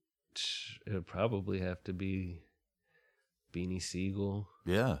 It would probably have to be Beanie Siegel.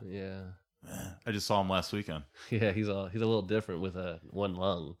 Yeah. I just saw him last weekend. Yeah, he's a little different with one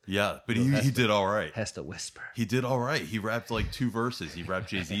lung. Yeah, but he did all right. Has to whisper. He did all right. He rapped like 2 verses. He rapped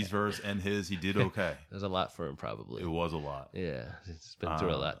Jay-Z's verse and his. He did okay. There's a lot for him, probably. It was a lot. Yeah, it's been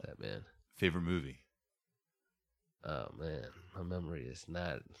through a lot, that man. Favorite movie? Oh man, my memory is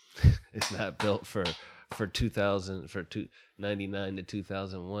not it's not built for 99 to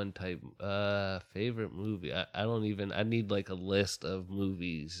 2001 type. Favorite movie, I don't even, I need like a list of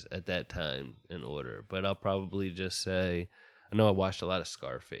movies at that time in order, but I'll probably just say I know I watched a lot of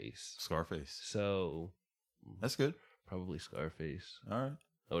Scarface, so that's good. Probably Scarface. All right,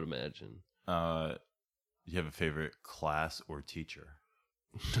 I would imagine. You have a favorite class or teacher?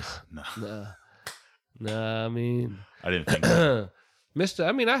 No. Nah, I mean, I didn't think so.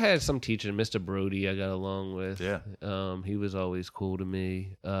 I had some teacher, Mr. Brody, I got along with. Yeah. He was always cool to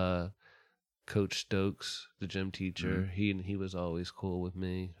me. Coach Stokes, the gym teacher, he was always cool with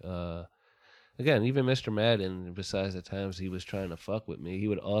me. Again, even Mr. Madden, besides the times he was trying to fuck with me, he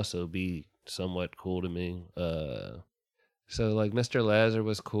would also be somewhat cool to me. So like Mr. Lazar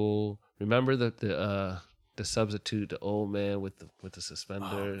was cool. Remember the substitute, the old man with the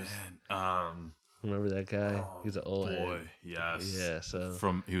suspenders? Oh, man. Remember that guy? He's an old boy. head. Yes. Yeah. So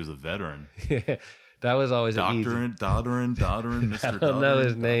he was a veteran. Yeah, that was always Doddering, Mr. I don't know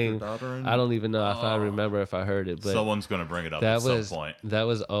his name. Doddering. I don't even know if I remember if I heard it. But someone's gonna bring it up at some point. That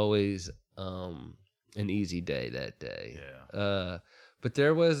was always an easy day that day. Yeah. But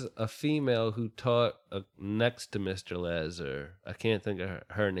there was a female who taught next to Mr. Lazar. I can't think of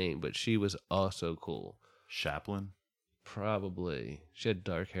her name, but she was also cool. Chaplin? Probably. She had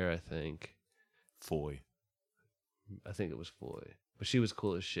dark hair, I think. Foy. I think it was Foy. But she was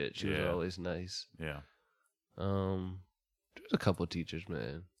cool as shit. She was always nice. Yeah. There's a couple teachers,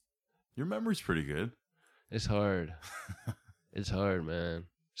 man. Your memory's pretty good. It's hard. It's hard, man.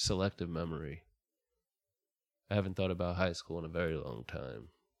 Selective memory. I haven't thought about high school in a very long time.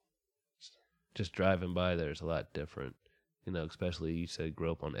 Just driving by there is a lot different. You know, especially you said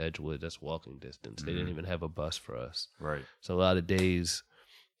grew up on Edgewood. That's walking distance. They didn't even have a bus for us. Right. So a lot of days,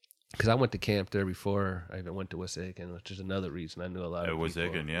 because I went to camp there before I even went to Wissahickon, which is another reason I knew a lot of people.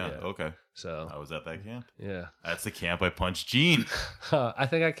 Wissahickon, yeah. Okay. So I was at that camp. yeah. That's the camp I punched Gene. I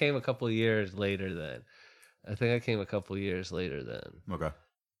think I came a couple of years later then. Okay.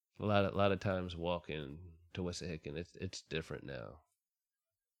 A lot of times walking to Wissahickon, it's different now.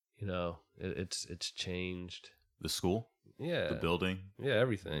 You know, it's changed. The school? Yeah. The building? Yeah,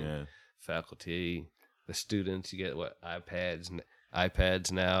 everything. Yeah. Faculty, the students, you get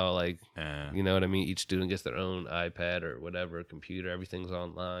iPads now, like, Yeah. you know what I mean? Each student gets their own iPad or whatever, computer, everything's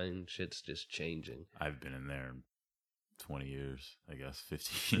online. Shit's just changing. I've been in there 20 years, I guess,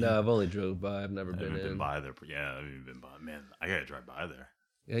 15. No, I've only drove by. I've never I been haven't in. been by there. But yeah, I haven't been by. Man, I got to drive by there.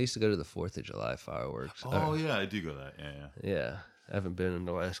 Yeah, I used to go to the 4th of July fireworks. Oh, yeah, I do go to that. Yeah. Yeah. I haven't been in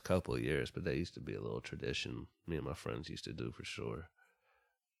the last couple of years, but that used to be a little tradition me and my friends used to do for sure.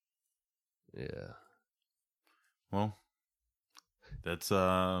 Yeah. Well, that's,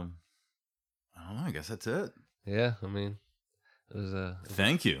 I don't know. I guess that's it. Yeah, I mean, it was a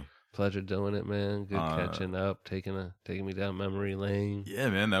Thank you. pleasure doing it, man. Good catching up, taking me down memory lane. Yeah,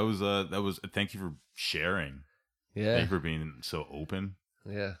 man, that was, thank you for sharing. Yeah. Thank you for being so open.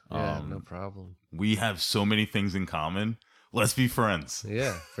 Yeah, no problem. We have so many things in common. Let's be friends.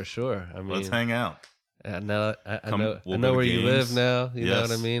 Yeah, for sure. I mean, Let's hang out. I know We'll I know go to where you games. live now. You know Yes.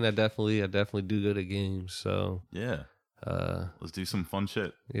 what I mean? I definitely do go to games. So, Yeah. Let's do some fun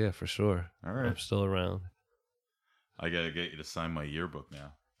shit. yeah, for sure. All right. I'm still around. I gotta get you to sign my yearbook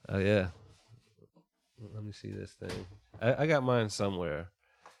now. Oh yeah. Let me see this thing. I got mine somewhere.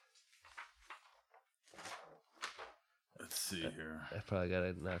 Let's see here. I probably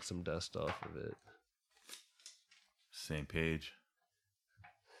gotta knock some dust off of it. Same page.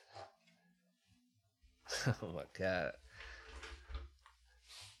 Oh my god.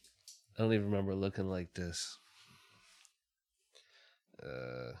 I don't even remember looking like this.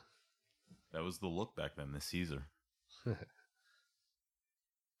 That was the look back then, the Caesar. Is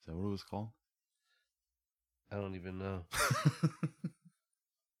that what it was called? I don't even know.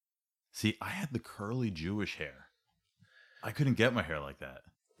 See, I had the curly Jewish hair. I couldn't get my hair like that.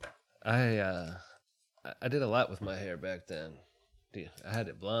 I did a lot with my hair back then. Dude, I had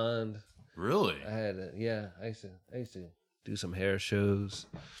it blonde. Really? I had it. Yeah, I used to do some hair shows.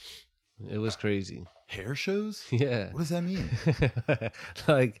 It was crazy. Hair shows? Yeah. What does that mean?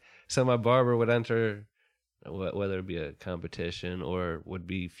 Like, so my barber would enter, whether it be a competition or would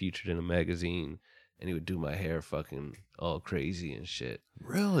be featured in a magazine, and he would do my hair fucking all crazy and shit.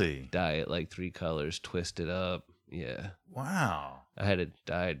 Really? Dye it like 3 colors, twist it up. Yeah. Wow. I had it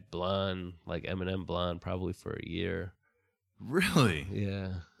dyed blonde, like Eminem blonde, probably for a year. Really? Yeah.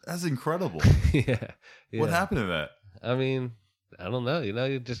 That's incredible. Yeah. What happened to that? I mean, I don't know. You know,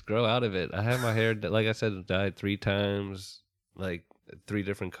 you just grow out of it. I had my hair, like I said, dyed 3 times, like 3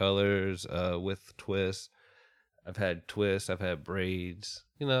 different colors with twists. I've had twists. I've had braids,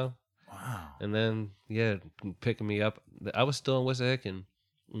 you know. Wow. And then, yeah, picking me up. I was still in Wissahickon,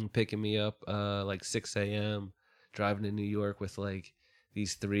 picking me up like 6 a.m., driving to New York with like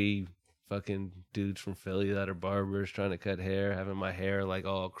these 3 fucking dudes from Philly that are barbers trying to cut hair, having my hair like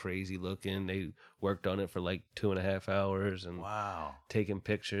all crazy looking. They worked on it for like 2.5 hours and Wow. taking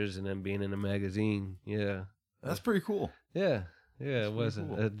pictures and then being in a magazine. Yeah. That's pretty cool. Yeah. Yeah, it That's was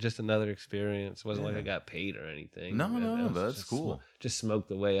pretty cool. just another experience. It wasn't like Yeah. I got paid or anything. No, It was that's just cool. just smoke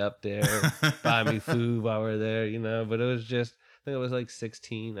the way up there, buy me food while we're there, you know. But it was just, I think it was like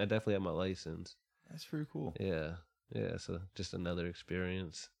 16. I definitely had my license. That's pretty cool. Yeah, yeah. So just another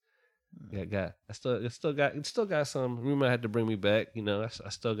experience. Yeah, I still got some. Rumor had to bring me back. You know, I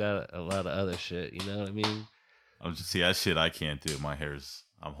still got a lot of other shit. You know what I mean? I'm just see that shit I can't do. My hair's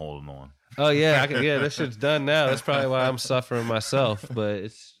I'm holding on. Oh yeah, yeah. This shit's done now. That's probably why I'm suffering myself. But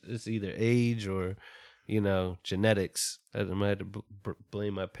it's either age or, you know, genetics. I might have to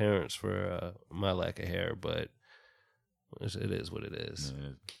blame my parents for my lack of hair, but it is what it is. Yeah,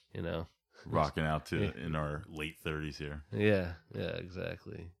 You know. rocking out to in our late 30s here. Yeah. Yeah.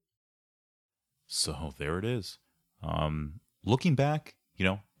 Exactly. So there it is. Looking back, you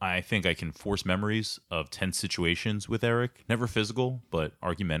know, I think I can force memories of tense situations with Eric, never physical, but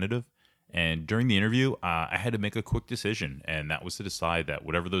argumentative. And during the interview, I had to make a quick decision, and that was to decide that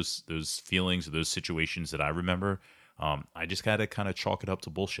whatever those feelings or those situations that I remember, I just got to kind of chalk it up to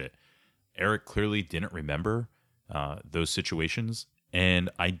bullshit. Eric clearly didn't remember those situations, and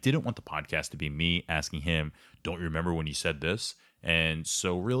I didn't want the podcast to be me asking him, don't you remember when you said this? And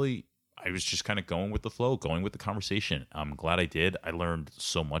so really, I was just kind of going with the flow, going with the conversation. I'm glad I did. I learned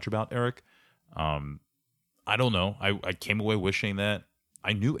so much about Eric. I I don't know. I came away wishing that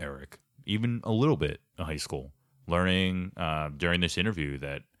I knew Eric even a little bit in high school, learning during this interview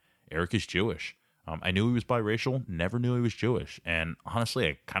that Eric is Jewish. I knew he was biracial, never knew he was Jewish. And honestly,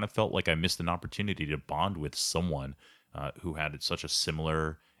 I kind of felt like I missed an opportunity to bond with someone who had such a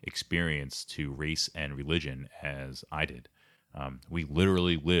similar experience to race and religion as I did. We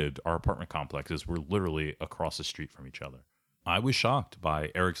literally lived, our apartment complexes were literally across the street from each other. I was shocked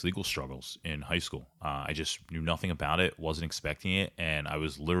by Eric's legal struggles in high school. I just knew nothing about it, wasn't expecting it, and I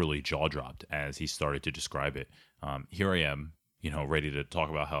was literally jaw dropped as he started to describe it. Here I am, ready to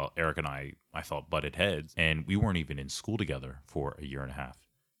talk about how Eric and I thought butted heads, and we weren't even in school together for a year and a half.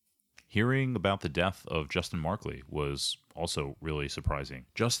 Hearing about the death of Justin Markley was also really surprising.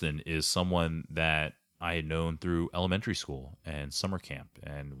 Justin is someone that I had known through elementary school and summer camp,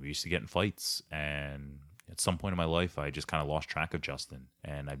 and we used to get in fights, and at some point in my life, I just kind of lost track of Justin,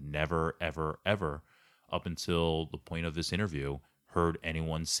 and I've never, ever, ever, up until the point of this interview, heard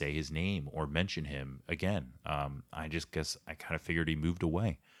anyone say his name or mention him again. I just guess I kind of figured he moved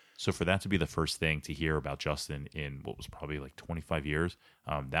away. So for that to be the first thing to hear about Justin in what was probably like 25 years,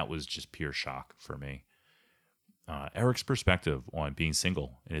 that was just pure shock for me. Eric's perspective on being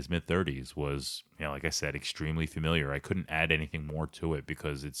single in his mid-30s was, like I said, extremely familiar. I couldn't add anything more to it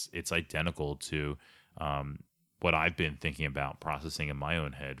because it's identical to what I've been thinking about processing in my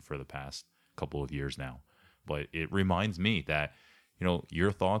own head for the past couple of years now. But it reminds me that,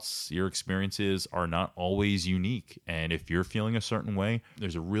 your thoughts, your experiences are not always unique. And if you're feeling a certain way,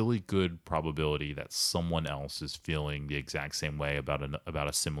 there's a really good probability that someone else is feeling the exact same way about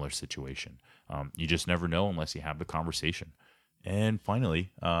a similar situation. You just never know unless you have the conversation. And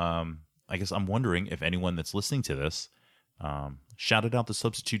finally, I guess I'm wondering if anyone that's listening to this shouted out the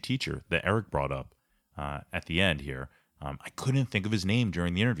substitute teacher that Eric brought up at the end here. I couldn't think of his name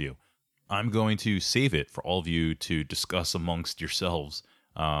during the interview. I'm going to save it for all of you to discuss amongst yourselves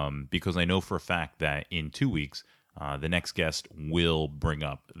because I know for a fact that in 2 weeks, the next guest will bring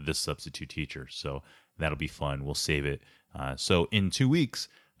up this substitute teacher. So that'll be fun. We'll save it. So in 2 weeks,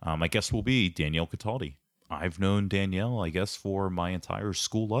 my guest will be Danielle Cataldi. I've known Danielle, I guess, for my entire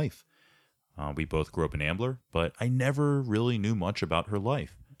school life. We both grew up in Ambler, but I never really knew much about her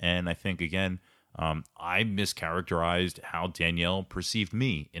life. And I think, again, I mischaracterized how Danielle perceived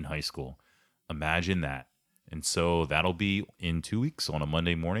me in high school. Imagine that. And so that'll be in 2 weeks on a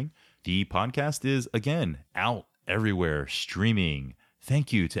Monday morning. The podcast is, again, out everywhere, streaming.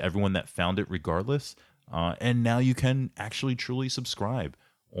 Thank you to everyone that found it regardless. And now you can actually truly subscribe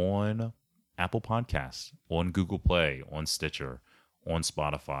on Apple Podcasts, on Google Play, on Stitcher, on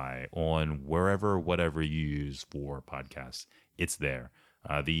Spotify, on whatever you use for podcasts. It's there.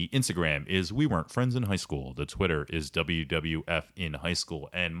 The Instagram is We Weren't Friends in High School. The Twitter is WWF in High School.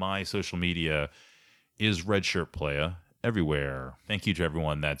 And my social media is Redshirt Playa everywhere. Thank you to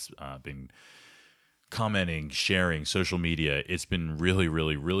everyone that's been commenting, sharing social media. It's been really,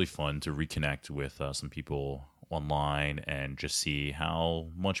 really, really fun to reconnect with some people online and just see how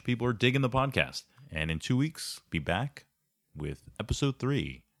much people are digging the podcast. And in 2 weeks, be back with episode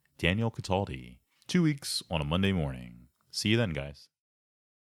 3, Danielle Cataldi. 2 weeks on a Monday morning. See you then, guys.